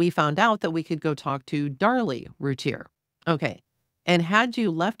 We found out that we could go talk to Darlie Routier. Okay. And had you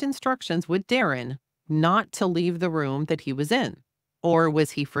left instructions with Darin not to leave the room that he was in? Or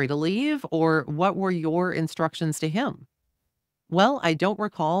was he free to leave? Or what were your instructions to him? Well, I don't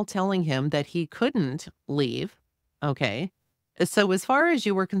recall telling him that he couldn't leave. Okay. So, as far as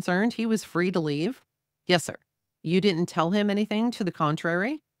you were concerned, he was free to leave? Yes, sir. You didn't tell him anything to the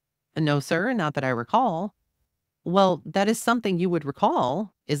contrary? No, sir, not that I recall. Well, that is something you would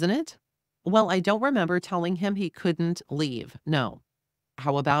recall, isn't it? Well, I don't remember telling him he couldn't leave. No.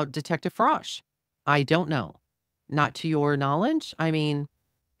 How about Detective Frosh? I don't know. Not to your knowledge? I mean,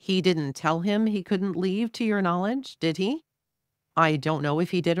 he didn't tell him he couldn't leave to your knowledge, did he? I don't know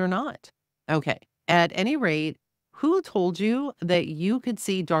if he did or not. Okay. At any rate, who told you that you could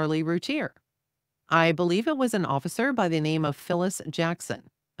see Darlie Routier? I believe it was an officer by the name of Phyllis Jackson.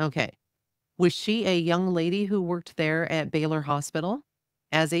 Okay. Was she a young lady who worked there at Baylor Hospital?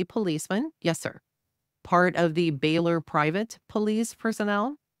 As a policeman? Yes, sir. Part of the Baylor private police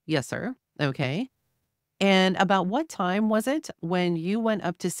personnel? Yes, sir. Okay. And about what time was it when you went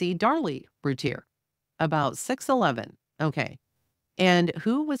up to see Darlie Routier? About 6:11. Okay. And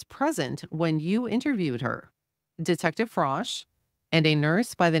who was present when you interviewed her? Detective Frosh and a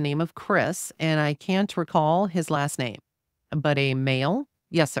nurse by the name of Chris, and I can't recall his last name. But a male?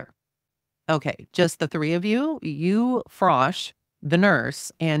 Yes, sir. Okay, just the three of you? You, Frosh, the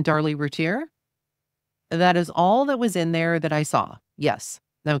nurse, and Darlie Routier? That is all that was in there that I saw. Yes.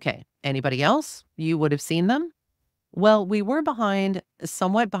 Okay. Anybody else? You would have seen them? Well, we were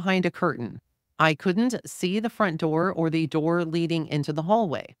somewhat behind a curtain. I couldn't see the front door or the door leading into the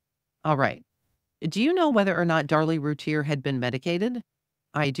hallway. All right. Do you know whether or not Darlie Routier had been medicated?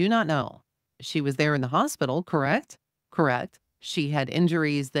 I do not know. She was there in the hospital, correct? Correct. She had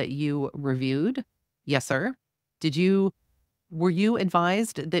injuries that you reviewed? Yes, sir. Were you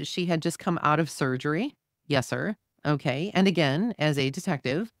advised that she had just come out of surgery? Yes, sir. Okay. And again, as a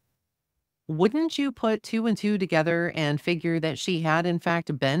detective, wouldn't you put two and two together and figure that she had in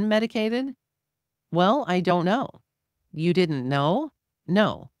fact been medicated? Well, I don't know. You didn't know?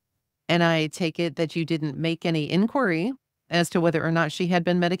 No. And I take it that you didn't make any inquiry as to whether or not she had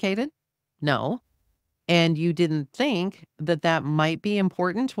been medicated? No. And you didn't think that that might be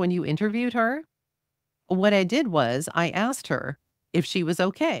important when you interviewed her? What I did was I asked her if she was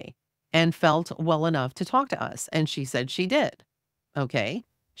okay and felt well enough to talk to us, and she said she did. Okay.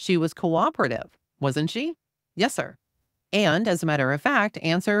 She was cooperative, wasn't she? Yes, sir. And as a matter of fact,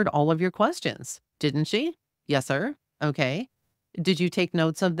 answered all of your questions, didn't she? Yes, sir. Okay. Did you take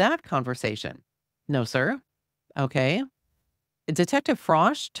notes of that conversation? No, sir. Okay. Detective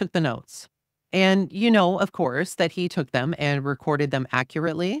Frosch took the notes. And you know, of course, that he took them and recorded them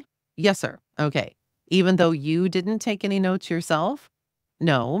accurately? Yes, sir. Okay. Even though you didn't take any notes yourself?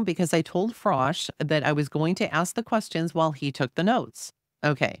 No, because I told Frosch that I was going to ask the questions while he took the notes.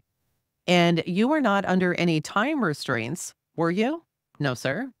 Okay. And you were not under any time restraints, were you? No,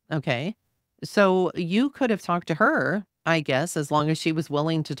 sir. Okay. So you could have talked to her, I guess, as long as she was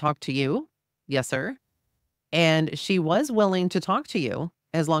willing to talk to you? Yes, sir. And she was willing to talk to you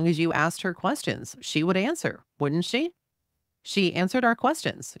as long as you asked her questions. She would answer, wouldn't she? She answered our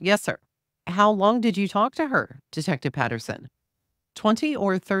questions. Yes, sir. How long did you talk to her, Detective Patterson? 20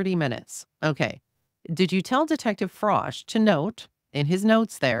 or 30 minutes. Okay. Did you tell Detective Frosch to note in his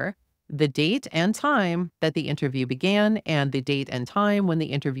notes there the date and time that the interview began and the date and time when the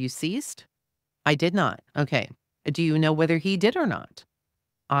interview ceased? I did not. Okay. Do you know whether he did or not?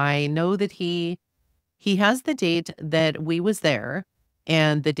 I know that he has the date that we was there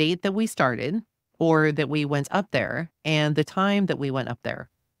and the date that we started or that we went up there and the time that we went up there.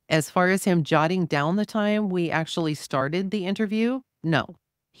 As far as him jotting down the time we actually started the interview, no.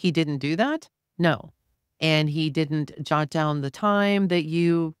 He didn't do that? No. And he didn't jot down the time that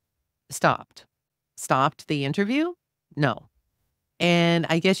you stopped. Stopped the interview? No. And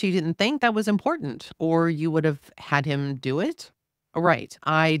I guess you didn't think that was important, or you would have had him do it? Right.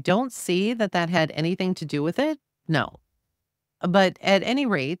 I don't see that that had anything to do with it. No. But at any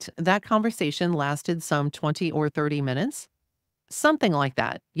rate, that conversation lasted some 20 or 30 minutes. Something like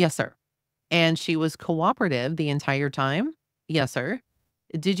that. Yes, sir. And she was cooperative the entire time? Yes, sir.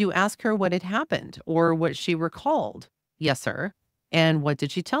 Did you ask her what had happened or what she recalled? Yes, sir. And what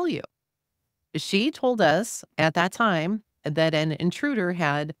did she tell you? She told us at that time that an intruder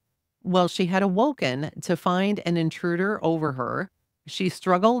had, well, she had awoken to find an intruder over her. She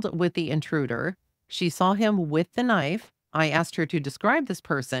struggled with the intruder. She saw him with the knife. I asked her to describe this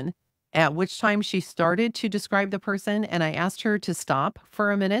person, at which time she started to describe the person, and I asked her to stop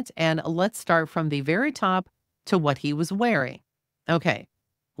for a minute and let's start from the very top to what he was wearing. Okay.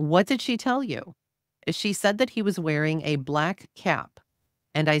 What did she tell you? She said that he was wearing a black cap.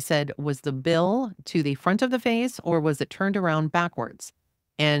 And I said, "Was the bill to the front of the face or was it turned around backwards?"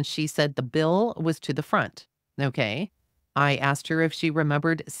 And she said the bill was to the front. Okay. I asked her if she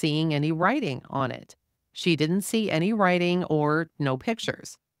remembered seeing any writing on it. She didn't see any writing or no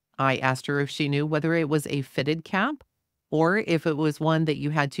pictures. I asked her if she knew whether it was a fitted cap or if it was one that you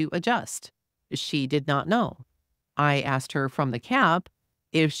had to adjust. She did not know. I asked her from the cap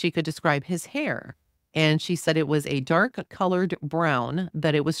if she could describe his hair, and she said it was a dark colored brown,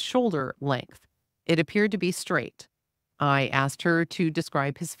 that it was shoulder length. It appeared to be straight. I asked her to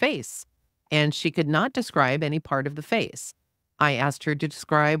describe his face, and she could not describe any part of the face. I asked her to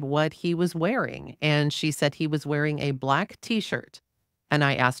describe what he was wearing, and she said he was wearing a black t-shirt. And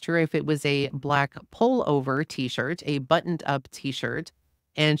I asked her if it was a black pullover t-shirt, a buttoned up t-shirt,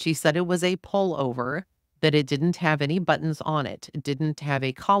 and she said it was a pullover, that it didn't have any buttons on it. It didn't have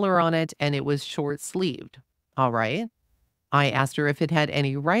a collar on it, and it was short sleeved. All right. I asked her if it had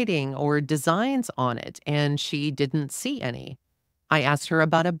any writing or designs on it, and she didn't see any. I asked her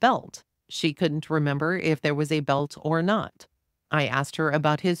about a belt. She couldn't remember if there was a belt or not. I asked her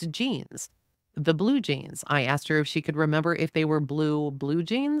about his jeans, the blue jeans. I asked her if she could remember if they were blue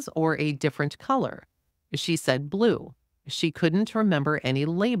jeans or a different color. She said blue. She couldn't remember any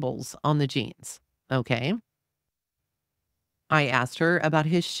labels on the jeans. Okay. I asked her about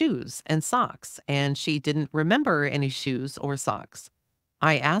his shoes and socks, and she didn't remember any shoes or socks.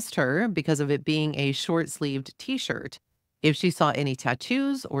 I asked her, because of it being a short sleeved t shirt, if she saw any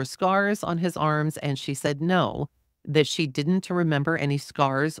tattoos or scars on his arms, and she said no, that she didn't remember any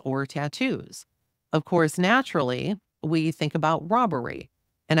scars or tattoos. Of course, naturally, we think about robbery,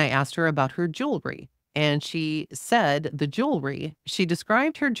 and I asked her about her jewelry, and she said the jewelry, she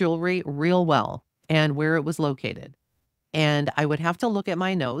described her jewelry real well and where it was located. And I would have to look at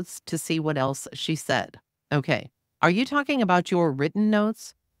my notes to see what else she said. Okay. Are you talking about your written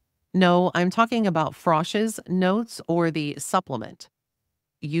notes? No, I'm talking about Frosch's notes or the supplement.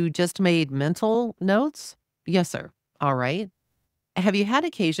 You just made mental notes? Yes, sir. All right. Have you had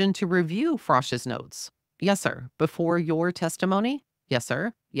occasion to review Frosch's notes? Yes, sir. Before your testimony? Yes,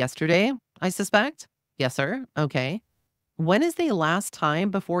 sir. Yesterday, I suspect? Yes, sir. Okay. When is the last time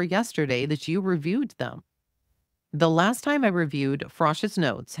before yesterday that you reviewed them? The last time I reviewed Frosch's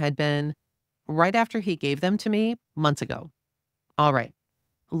notes had been right after he gave them to me months ago. All right.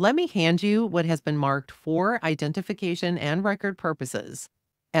 Let me hand you what has been marked for identification and record purposes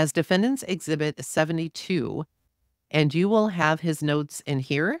as Defendant's Exhibit 72, and you will have his notes in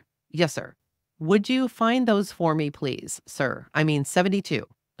here. Yes, sir. Would you find those for me, please, sir? I mean, 72.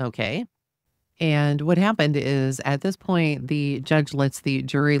 Okay. And what happened is at this point, the judge lets the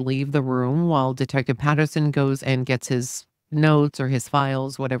jury leave the room while Detective Patterson goes and gets his notes or his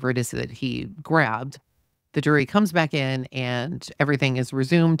files, whatever it is that he grabbed. The jury comes back in and everything is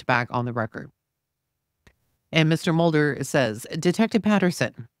resumed back on the record. And Mr. Mulder says, Detective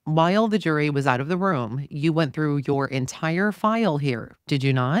Patterson, while the jury was out of the room, you went through your entire file here, did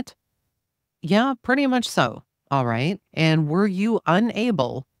you not? Yeah, pretty much so. All right. And were you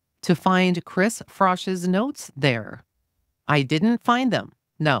unable to find Chris Frosch's notes there? I didn't find them.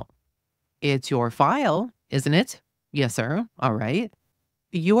 No. It's your file, isn't it? Yes, sir. All right.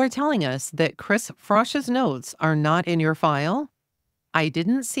 You are telling us that Chris Frosch's notes are not in your file? I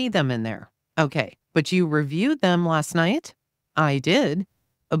didn't see them in there. Okay. But you reviewed them last night? I did.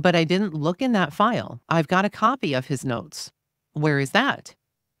 But I didn't look in that file. I've got a copy of his notes. Where is that?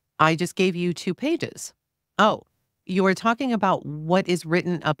 I just gave you 2 pages. Oh, you are talking about what is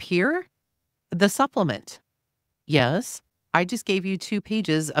written up here? The supplement. Yes, I just gave you 2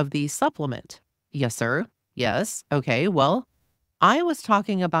 pages of the supplement. Yes, sir. Yes. Okay, well, I was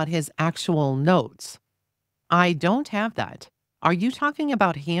talking about his actual notes. I don't have that. Are you talking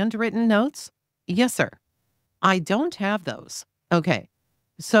about handwritten notes? Yes, sir. I don't have those. Okay.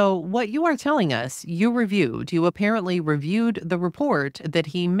 So, what you are telling us, you apparently reviewed the report that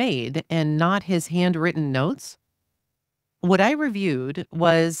he made and not his handwritten notes? What I reviewed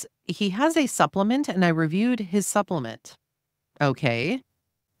was he has a supplement and I reviewed his supplement. Okay.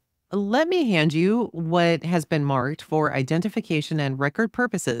 Let me hand you what has been marked for identification and record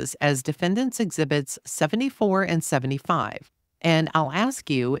purposes as Defendant's Exhibits 74 and 75. And I'll ask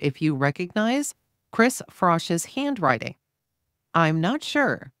you if you recognize Chris Frosch's handwriting. I'm not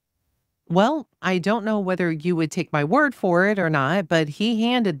sure. Well, I don't know whether you would take my word for it or not, but he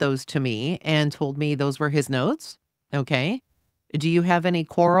handed those to me and told me those were his notes. Okay. Do you have any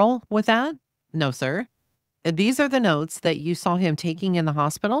quarrel with that? No, sir. These are the notes that you saw him taking in the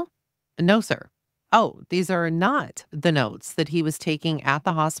hospital? No, sir. Oh, these are not the notes that he was taking at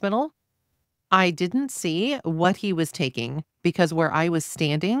the hospital? I didn't see what he was taking because where I was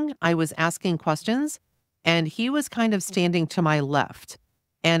standing, I was asking questions and he was kind of standing to my left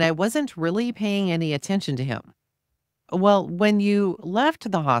and I wasn't really paying any attention to him. Well, when you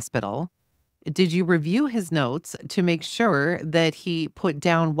left the hospital, did you review his notes to make sure that he put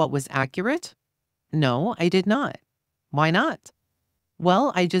down what was accurate? No, I did not. Why not?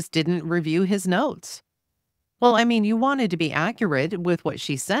 Well, I just didn't review his notes. Well, I mean, you wanted to be accurate with what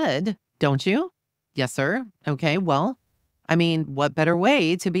she said, don't you? Yes, sir. Okay, well, I mean, what better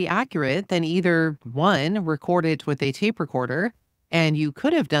way to be accurate than either one, record it with a tape recorder, and you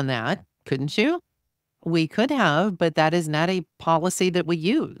could have done that, couldn't you? We could have, but that is not a policy that we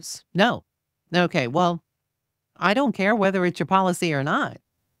use. No. Okay, well, I don't care whether it's your policy or not.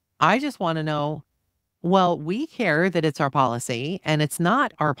 I just want to know, well, we care that it's our policy and it's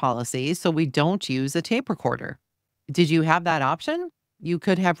not our policy, so we don't use a tape recorder. Did you have that option? You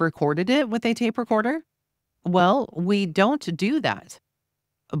could have recorded it with a tape recorder? Well, we don't do that.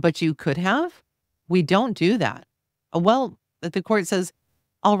 But you could have? We don't do that. Well, the court says,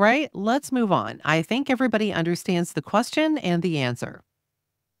 all right, let's move on. I think everybody understands the question and the answer.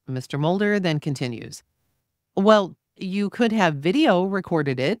 Mr. Mulder then continues. Well, you could have video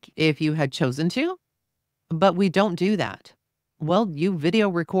recorded it if you had chosen to, but we don't do that. Well, you video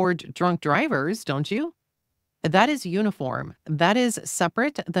record drunk drivers, don't you? That is uniform. That is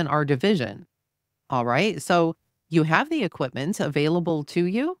separate than our division. All right. So you have the equipment available to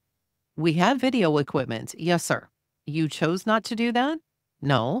you. We have video equipment. Yes, sir. You chose not to do that?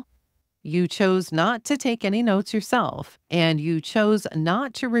 No. You chose not to take any notes yourself, and you chose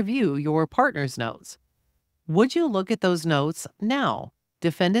not to review your partner's notes. Would you look at those notes now?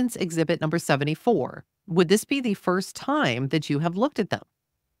 Defendant's Exhibit number 74. Would this be the first time that you have looked at them?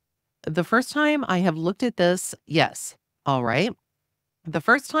 The first time I have looked at this, yes. All right. The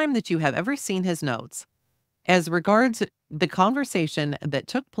first time that you have ever seen his notes, as regards the conversation that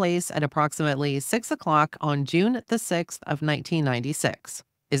took place at approximately 6 o'clock on June the 6th of 1996.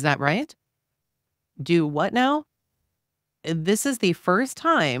 Is that right? Do what now? This is the first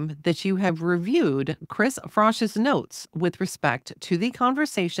time that you have reviewed Chris Frosch's notes with respect to the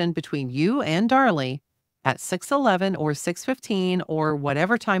conversation between you and Darlie at 6:11 or 6:15 or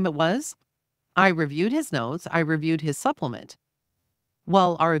whatever time it was. I reviewed his notes. I reviewed his supplement.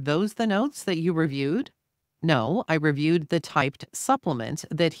 Well, are those the notes that you reviewed? No, I reviewed the typed supplement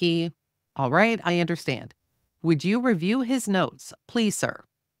that he... All right, I understand. Would you review his notes, please, sir?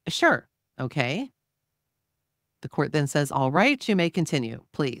 Sure. Okay. The court then says, all right, you may continue,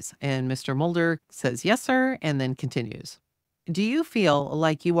 please. And Mr. Mulder says, yes, sir, and then continues. Do you feel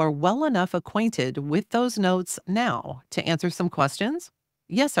like you are well enough acquainted with those notes now to answer some questions?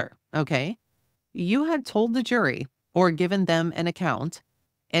 Yes, sir. Okay. You had told the jury or given them an account.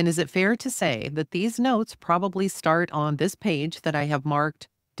 And is it fair to say that these notes probably start on this page that I have marked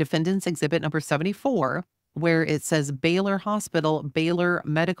Defendant's Exhibit number 74, where it says Baylor Hospital, Baylor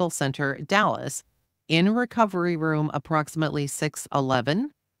Medical Center, Dallas, in recovery room approximately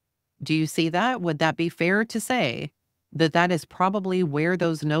 611? Do you see that? Would that be fair to say that that is probably where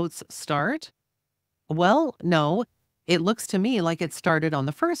those notes start? Well, no, it looks to me like it started on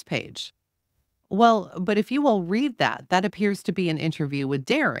the first page. Well, but if you will read that, that appears to be an interview with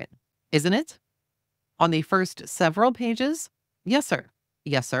Darin, isn't it? On the first several pages? Yes, sir.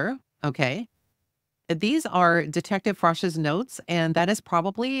 Yes, sir. Okay. These are Detective Frosch's notes, and that is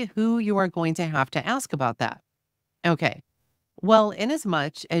probably who you are going to have to ask about that. Okay. Well,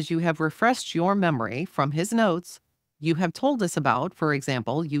 inasmuch as you have refreshed your memory from his notes, you have told us about, for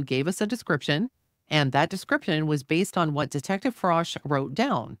example, you gave us a description, and that description was based on what Detective Frosch wrote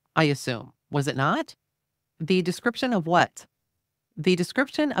down, I assume. Was it not? The description of what? The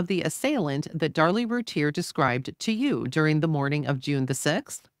description of the assailant that Darlie Routier described to you during the morning of June the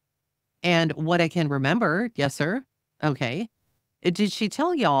 6th? And what I can remember, yes, sir. Okay. Did she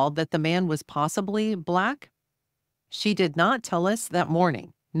tell y'all that the man was possibly black? She did not tell us that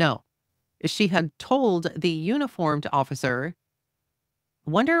morning. No. She had told the uniformed officer.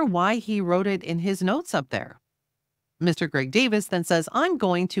 Wonder why he wrote it in his notes up there. Mr. Greg Davis then says, I'm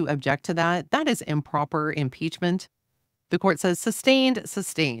going to object to that. That is improper impeachment. The court says, sustained,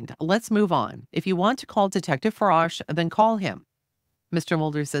 sustained. Let's move on. If you want to call Detective Frosch, then call him. Mr.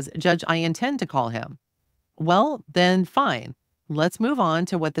 Mulder says, Judge, I intend to call him. Well, then fine. Let's move on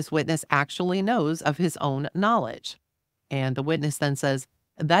to what this witness actually knows of his own knowledge. And the witness then says,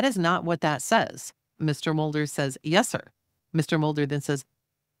 that is not what that says. Mr. Mulder says, yes, sir. Mr. Mulder then says,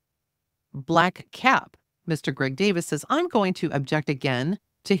 black cap. Mr. Greg Davis says, I'm going to object again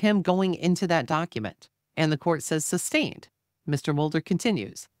to him going into that document. And the court says, sustained. Mr. Mulder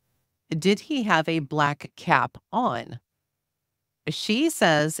continues, did he have a black cap on? She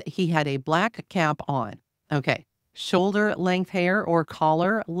says he had a black cap on. Okay. Shoulder length hair or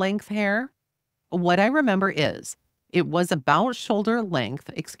collar length hair? What I remember is it was about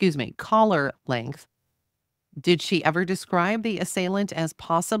collar length. Did she ever describe the assailant as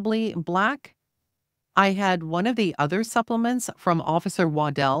possibly black? I had one of the other supplements from Officer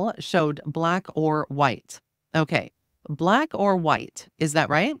Waddell showed black or white. Okay. Black or white. Is that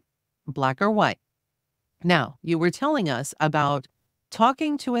right? Black or white. Now, you were telling us about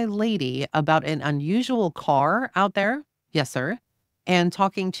talking to a lady about an unusual car out there. Yes, sir. And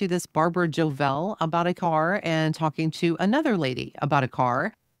talking to this Barbara Jovell about a car and talking to another lady about a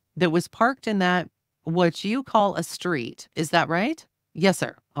car that was parked in that, what you call a street. Is that right? Yes,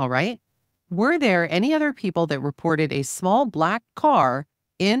 sir. All right. Were there any other people that reported a small black car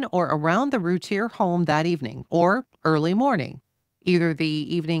in or around the Routier home that evening or early morning, either the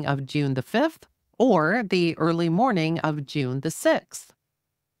evening of June the 5th or the early morning of June the 6th?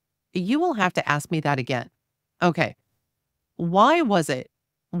 You will have to ask me that again. Okay. Why was it?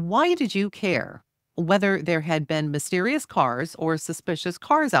 Why did you care whether there had been mysterious cars or suspicious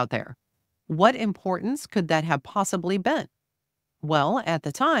cars out there? What importance could that have possibly been? Well, at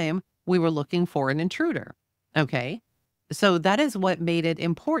the time, we were looking for an intruder. Okay. So that is what made it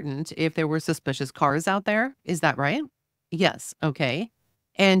important if there were suspicious cars out there. Is that right? Yes. Okay.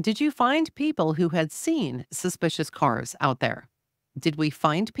 And did you find people who had seen suspicious cars out there? Did we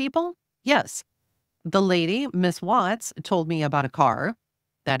find people? Yes. The lady, Miss Watts, told me about a car.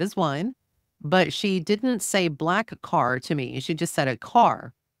 That is one. But she didn't say black car to me. She just said a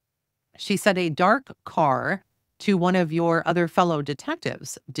car. She said a dark car to one of your other fellow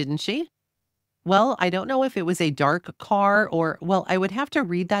detectives, didn't she? Well, I don't know if it was a dark car or, well, I would have to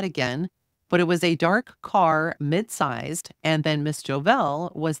read that again, but it was a dark car, mid-sized, and then Miss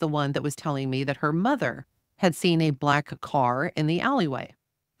Jovell was the one that was telling me that her mother had seen a black car in the alleyway.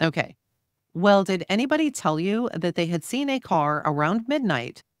 Okay. Well, did anybody tell you that they had seen a car around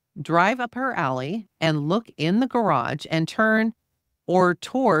midnight drive up her alley and look in the garage and turn or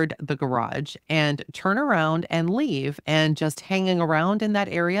toward the garage and turn around and leave and just hanging around in that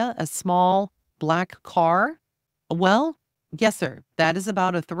area, a small black car? Well, yes, sir. That is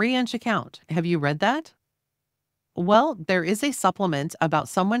about a 3-inch account. Have you read that? Well, there is a supplement about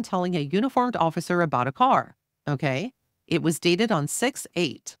someone telling a uniformed officer about a car. Okay. It was dated on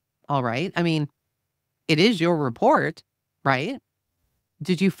 6/8. All right. I mean, it is your report, right?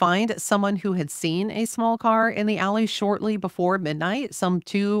 Did you find someone who had seen a small car in the alley shortly before midnight, some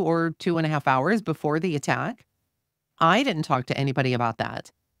 2 or 2.5 hours before the attack? I didn't talk to anybody about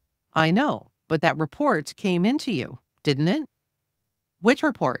that. I know, but that report came into you, didn't it? Which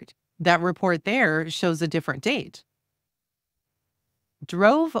report? That report there shows a different date.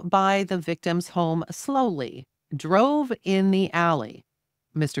 Drove by the victim's home slowly. Drove in the alley.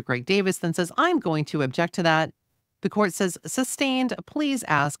 Mr. Greg Davis then says, I'm going to object to that. The court says, sustained. Please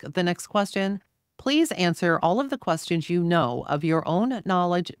ask the next question. Please answer all of the questions you know of your own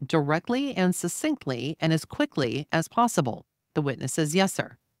knowledge directly and succinctly and as quickly as possible. The witness says, yes,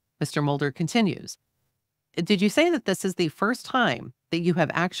 sir. Mr. Mulder continues, did you say that this is the first time that you have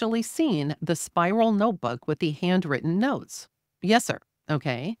actually seen the spiral notebook with the handwritten notes? Yes, sir.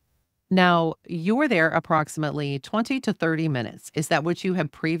 Okay. Now, you were there approximately 20 to 30 minutes. Is that what you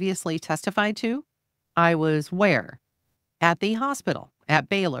have previously testified to? I was where? At the hospital, at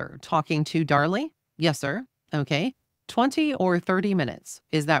Baylor, talking to Darlie? Yes, sir. Okay. 20 or 30 minutes.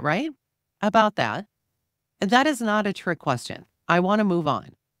 Is that right? About that. That is not a trick question. I want to move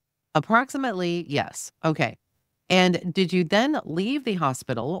on. Approximately, yes. Okay. And did you then leave the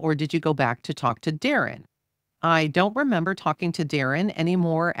hospital or did you go back to talk to Darin? I don't remember talking to Darin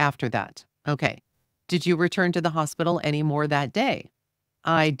anymore after that. Okay. Did you return to the hospital anymore that day?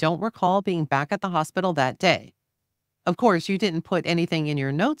 I don't recall being back at the hospital that day. Of course, you didn't put anything in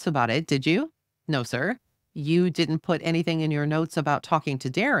your notes about it, did you? No, sir. You didn't put anything in your notes about talking to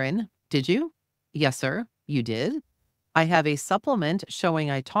Darin, did you? Yes, sir. You did. I have a supplement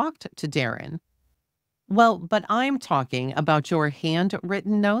showing I talked to Darin. Well, but I'm talking about your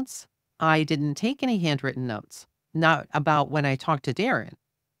handwritten notes. I didn't take any handwritten notes, not about when I talked to Darin.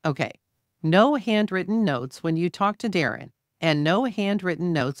 Okay. No handwritten notes when you talked to Darin, and no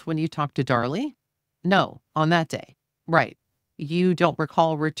handwritten notes when you talked to Darlie? No, on that day. Right. You don't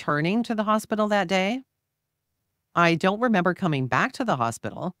recall returning to the hospital that day? I don't remember coming back to the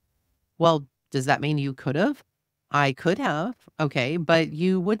hospital. Well, does that mean you could have? I could have. Okay, but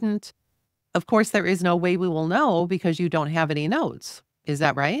you wouldn't. Of course, there is no way we will know because you don't have any notes. Is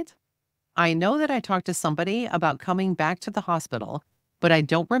that right? I know that I talked to somebody about coming back to the hospital, but I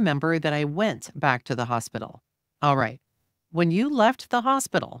don't remember that I went back to the hospital. All right. When you left the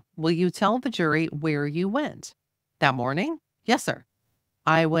hospital, will you tell the jury where you went? That morning? Yes, sir.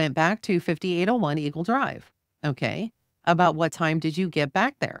 I went back to 5801 Eagle Drive. Okay. About what time did you get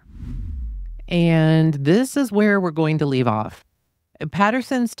back there? And this is where we're going to leave off.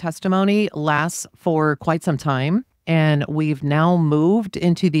 Patterson's testimony lasts for quite some time, and we've now moved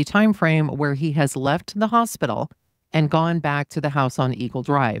into the time frame where he has left the hospital and gone back to the house on Eagle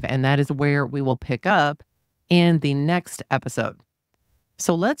Drive, and that is where we will pick up in the next episode.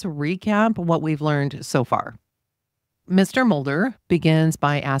 So let's recap what we've learned so far. Mr. Mulder begins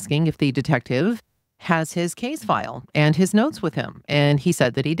by asking if the detective has his case file and his notes with him, and he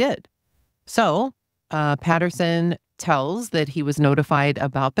said that he did. So Patterson tells that he was notified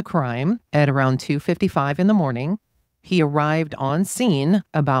about the crime at around 2:55 in the morning. He arrived on scene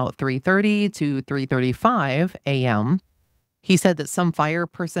about 3:30 to 3:35 a.m. He said that some fire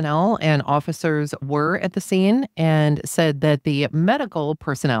personnel and officers were at the scene and said that the medical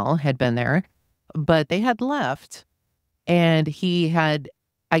personnel had been there, but they had left. And he had,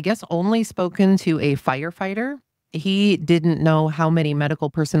 I guess, only spoken to a firefighter. He didn't know how many medical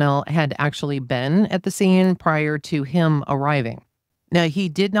personnel had actually been at the scene prior to him arriving. Now, he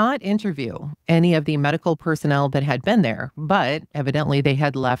did not interview any of the medical personnel that had been there, but evidently they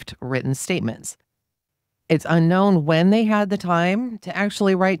had left written statements. It's unknown when they had the time to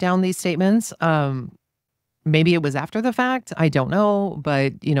actually write down these statements. Maybe it was after the fact. I don't know.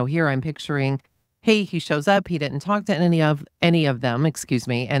 But, here I'm picturing, hey, he shows up. He didn't talk to any of them, excuse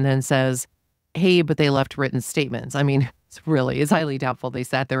me, and then says, hey, but they left written statements. I mean, it's highly doubtful they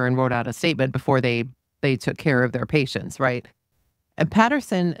sat there and wrote out a statement before they took care of their patients, right? And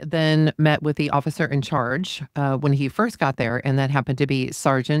Patterson then met with the officer in charge when he first got there, and that happened to be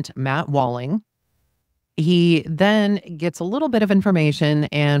Sergeant Matt Walling. He then gets a little bit of information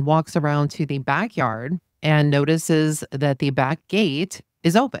and walks around to the backyard and notices that the back gate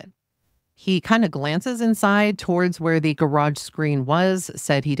is open. He kind of glances inside towards where the garage screen was,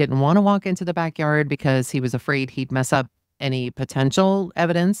 said he didn't want to walk into the backyard because he was afraid he'd mess up any potential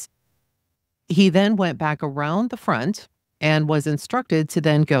evidence. He then went back around the front and was instructed to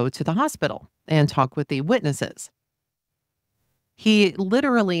then go to the hospital and talk with the witnesses. He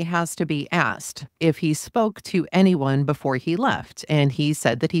literally has to be asked if he spoke to anyone before he left, and he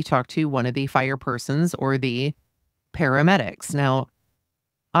said that he talked to one of the fire persons or the paramedics. Now,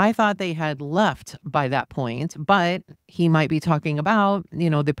 I thought they had left by that point, but he might be talking about,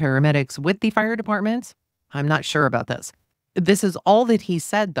 the paramedics with the fire department. I'm not sure about this. This is all that he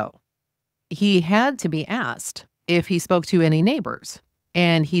said, though. He had to be asked if he spoke to any neighbors,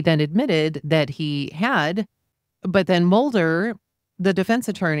 and he then admitted that he had, but then Mulder, the defense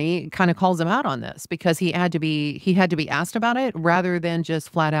attorney, kinda calls him out on this because he had to be asked about it rather than just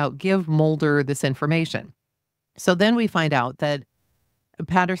flat out give Mulder this information. So then we find out that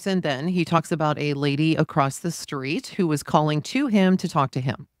Patterson then he talks about a lady across the street who was calling to him to talk to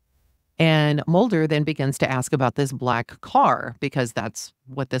him. And Mulder then begins to ask about this black car because that's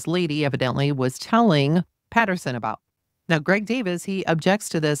what this lady evidently was telling Patterson about. Now, Greg Davis, he objects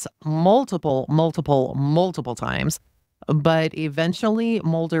to this multiple, multiple, multiple times, but eventually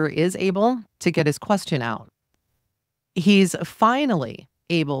Mulder is able to get his question out. He's finally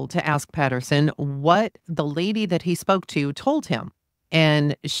able to ask Patterson what the lady that he spoke to told him.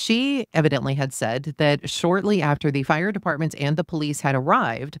 And she evidently had said that shortly after the fire department and the police had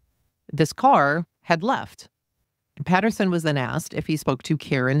arrived, this car had left. Patterson was then asked if he spoke to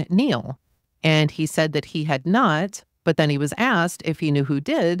Karen Neal, and he said that he had not, but then he was asked if he knew who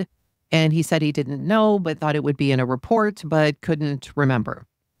did, and he said he didn't know, but thought it would be in a report, but couldn't remember.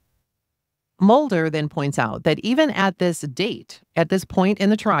 Mulder then points out that even at this date, at this point in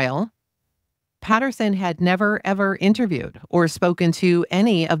the trial, Patterson had never ever interviewed or spoken to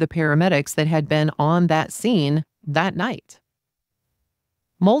any of the paramedics that had been on that scene that night.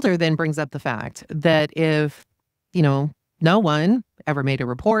 Mulder then brings up the fact that if, no one ever made a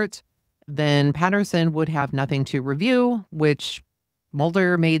report, then Patterson would have nothing to review, which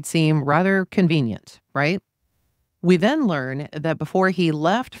Mulder made seem rather convenient, right? We then learn that before he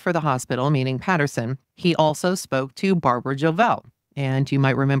left for the hospital, meaning Patterson, he also spoke to Barbara Jovell, and you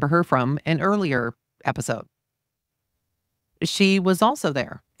might remember her from an earlier episode. She was also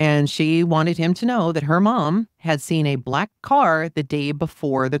there, and she wanted him to know that her mom had seen a black car the day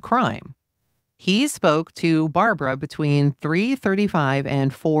before the crime. He spoke to Barbara between 3:35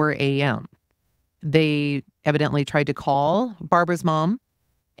 and 4 a.m. They evidently tried to call Barbara's mom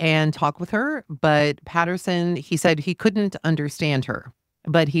and talk with her, but Patterson, he said he couldn't understand her.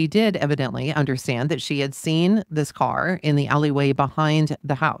 But he did evidently understand that she had seen this car in the alleyway behind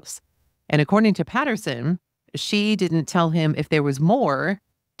the house. And according to Patterson, she didn't tell him if there was more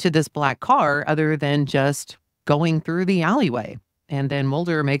to this black car other than just going through the alleyway. And then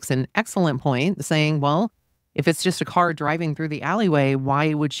Mulder makes an excellent point saying, well, if it's just a car driving through the alleyway,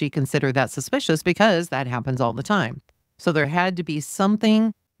 why would she consider that suspicious? Because that happens all the time. So there had to be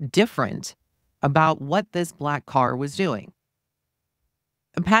something different about what this black car was doing.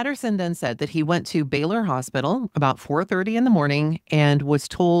 Patterson then said that he went to Baylor Hospital about 4:30 in the morning and was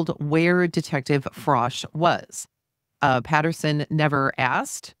told where Detective Frosch was. Patterson never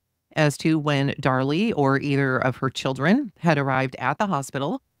asked as to when Darlie or either of her children had arrived at the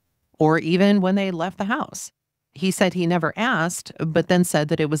hospital or even when they left the house. He said he never asked, but then said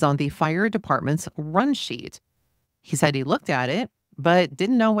that it was on the fire department's run sheet. He said he looked at it, but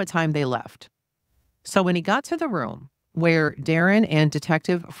didn't know what time they left. So when he got to the room where Darin and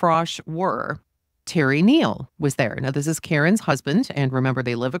Detective Frosch were, Terry Neal was there. Now, this is Karen's husband, and remember,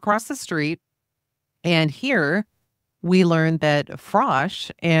 they live across the street. And here we learn that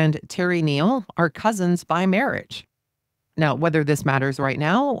Frosch and Terry Neal are cousins by marriage. Now, whether this matters right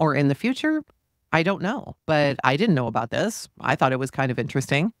now or in the future, I don't know, but I didn't know about this. I thought it was kind of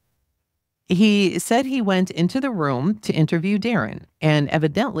interesting. He said he went into the room to interview Darin, and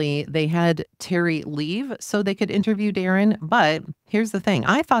evidently they had Terry leave so they could interview Darin. But here's the thing.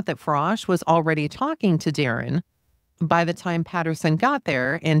 I thought that Frosch was already talking to Darin by the time Patterson got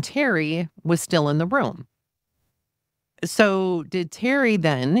there, and Terry was still in the room. So did Terry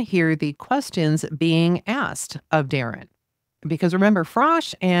then hear the questions being asked of Darin? Because remember,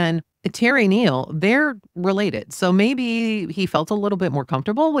 Frosch and Terry Neal, they're related. So maybe he felt a little bit more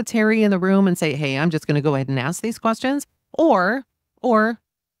comfortable with Terry in the room and say, hey, I'm just going to go ahead and ask these questions. Or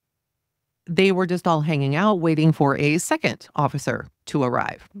they were just all hanging out waiting for a second officer to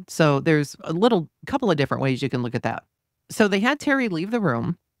arrive. So there's a couple of different ways you can look at that. So they had Terry leave the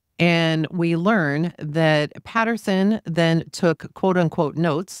room, and we learn that Patterson then took quote unquote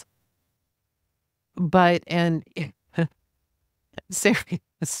notes. And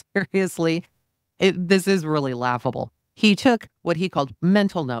seriously, this is really laughable. He took what he called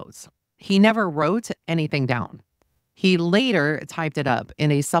mental notes. He never wrote anything down. He later typed it up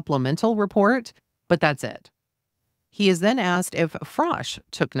in a supplemental report, but that's it. He is then asked if Frosch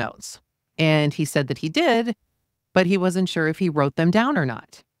took notes, and he said that he did, but he wasn't sure if he wrote them down or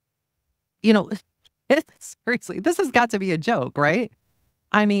not. You know, seriously, this has got to be a joke, right?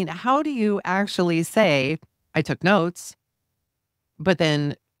 I mean, how do you actually say, I took notes, but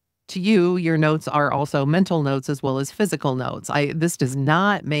then to you, your notes are also mental notes as well as physical notes? This does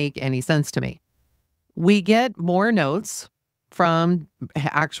not make any sense to me. We get more notes from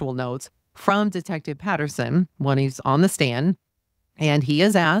actual notes from Detective Patterson when he's on the stand, and he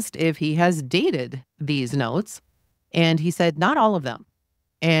is asked if he has dated these notes, and he said not all of them.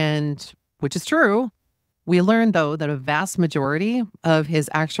 And which is true. We learned though that a vast majority of his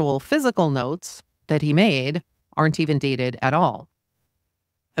actual physical notes that he made aren't even dated at all.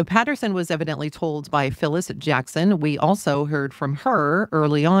 Patterson was evidently told by Phyllis Jackson. We also heard from her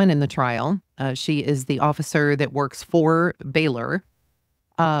early on in the trial. She is the officer that works for Baylor,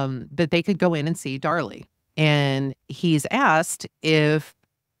 that they could go in and see Darlie. And he is asked if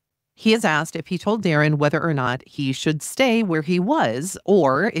he told Darin whether or not he should stay where he was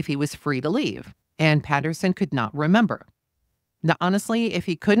or if he was free to leave. And Patterson could not remember. Now, honestly, if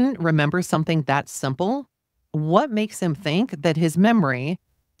he couldn't remember something that simple, what makes him think that his memory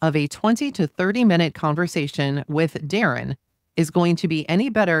of a 20 to 30-minute conversation with Darin is going to be any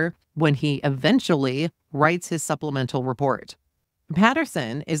better when he eventually writes his supplemental report?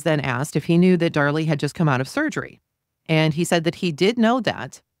 Patterson is then asked if he knew that Darlie had just come out of surgery. And he said that he did know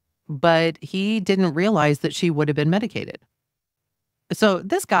that, but he didn't realize that she would have been medicated. So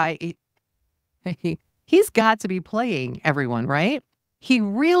this guy, he's got to be playing everyone, right? He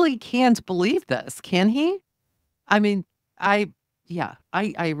really can't believe this, can he? I mean, I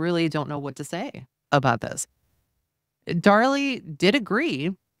really don't know what to say about this. Darlie did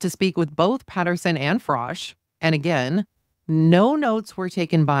agree to speak with both Patterson and Frosch. And again, no notes were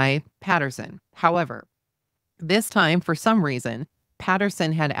taken by Patterson. However, this time, for some reason,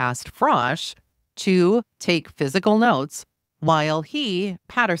 Patterson had asked Frosch to take physical notes while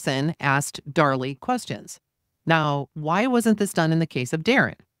Patterson, asked Darlie questions. Now, why wasn't this done in the case of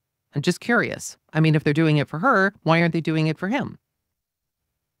Darin? I'm just curious. I mean, if they're doing it for her, why aren't they doing it for him?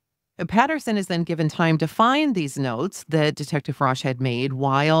 Patterson is then given time to find these notes that Detective Frosch had made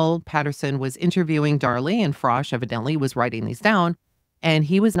while Patterson was interviewing Darlie, and Frosch evidently was writing these down, and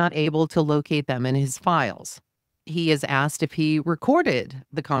he was not able to locate them in his files. He is asked if he recorded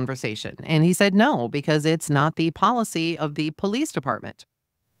the conversation, and he said no, because it's not the policy of the police department.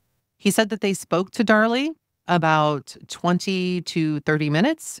 He said that they spoke to Darlie about 20 to 30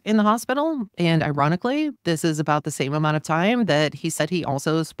 minutes in the hospital. And ironically, this is about the same amount of time that he said he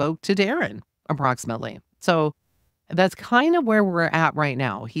also spoke to Darin, approximately. So that's kind of where we're at right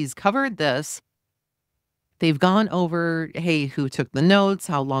now. He's covered this. They've gone over, hey, who took the notes?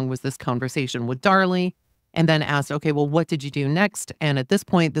 How long was this conversation with Darlie? And then asked, okay, well, what did you do next? And at this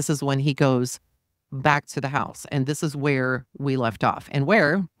point, this is when he goes back to the house. And this is where we left off and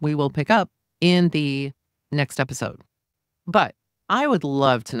where we will pick up in the next episode. But I would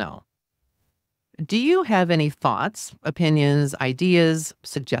love to know, do you have any thoughts, opinions, ideas,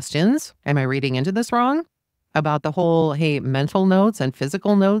 suggestions? Am I reading into this wrong? About the whole, hey, mental notes and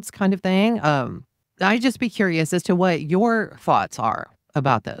physical notes kind of thing? I'd just be curious as to what your thoughts are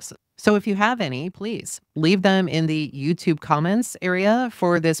about this. So if you have any, please leave them in the YouTube comments area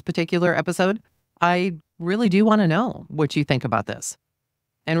for this particular episode. I really do want to know what you think about this.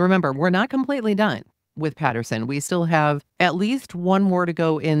 And remember, we're not completely done with Patterson. We still have at least one more to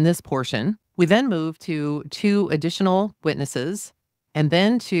go in this portion. We then move to 2 additional witnesses and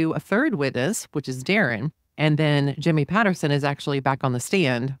then to a 3rd witness, which is Darin. And then Jimmy Patterson is actually back on the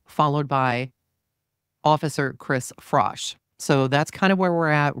stand, followed by Officer Chris Frosch. So that's kind of where we're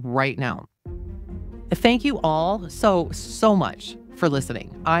at right now. Thank you all so much for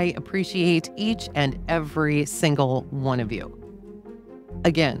listening. I appreciate each and every single one of you.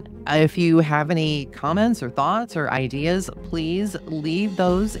 Again, if you have any comments or thoughts or ideas, please leave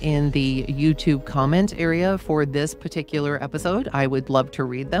those in the YouTube comment area for this particular episode. I would love to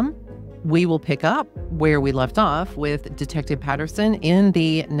read them. We will pick up where we left off with Detective Patterson in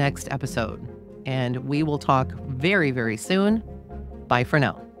the next episode. And we will talk very, very soon. Bye for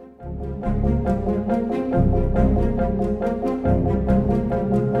now.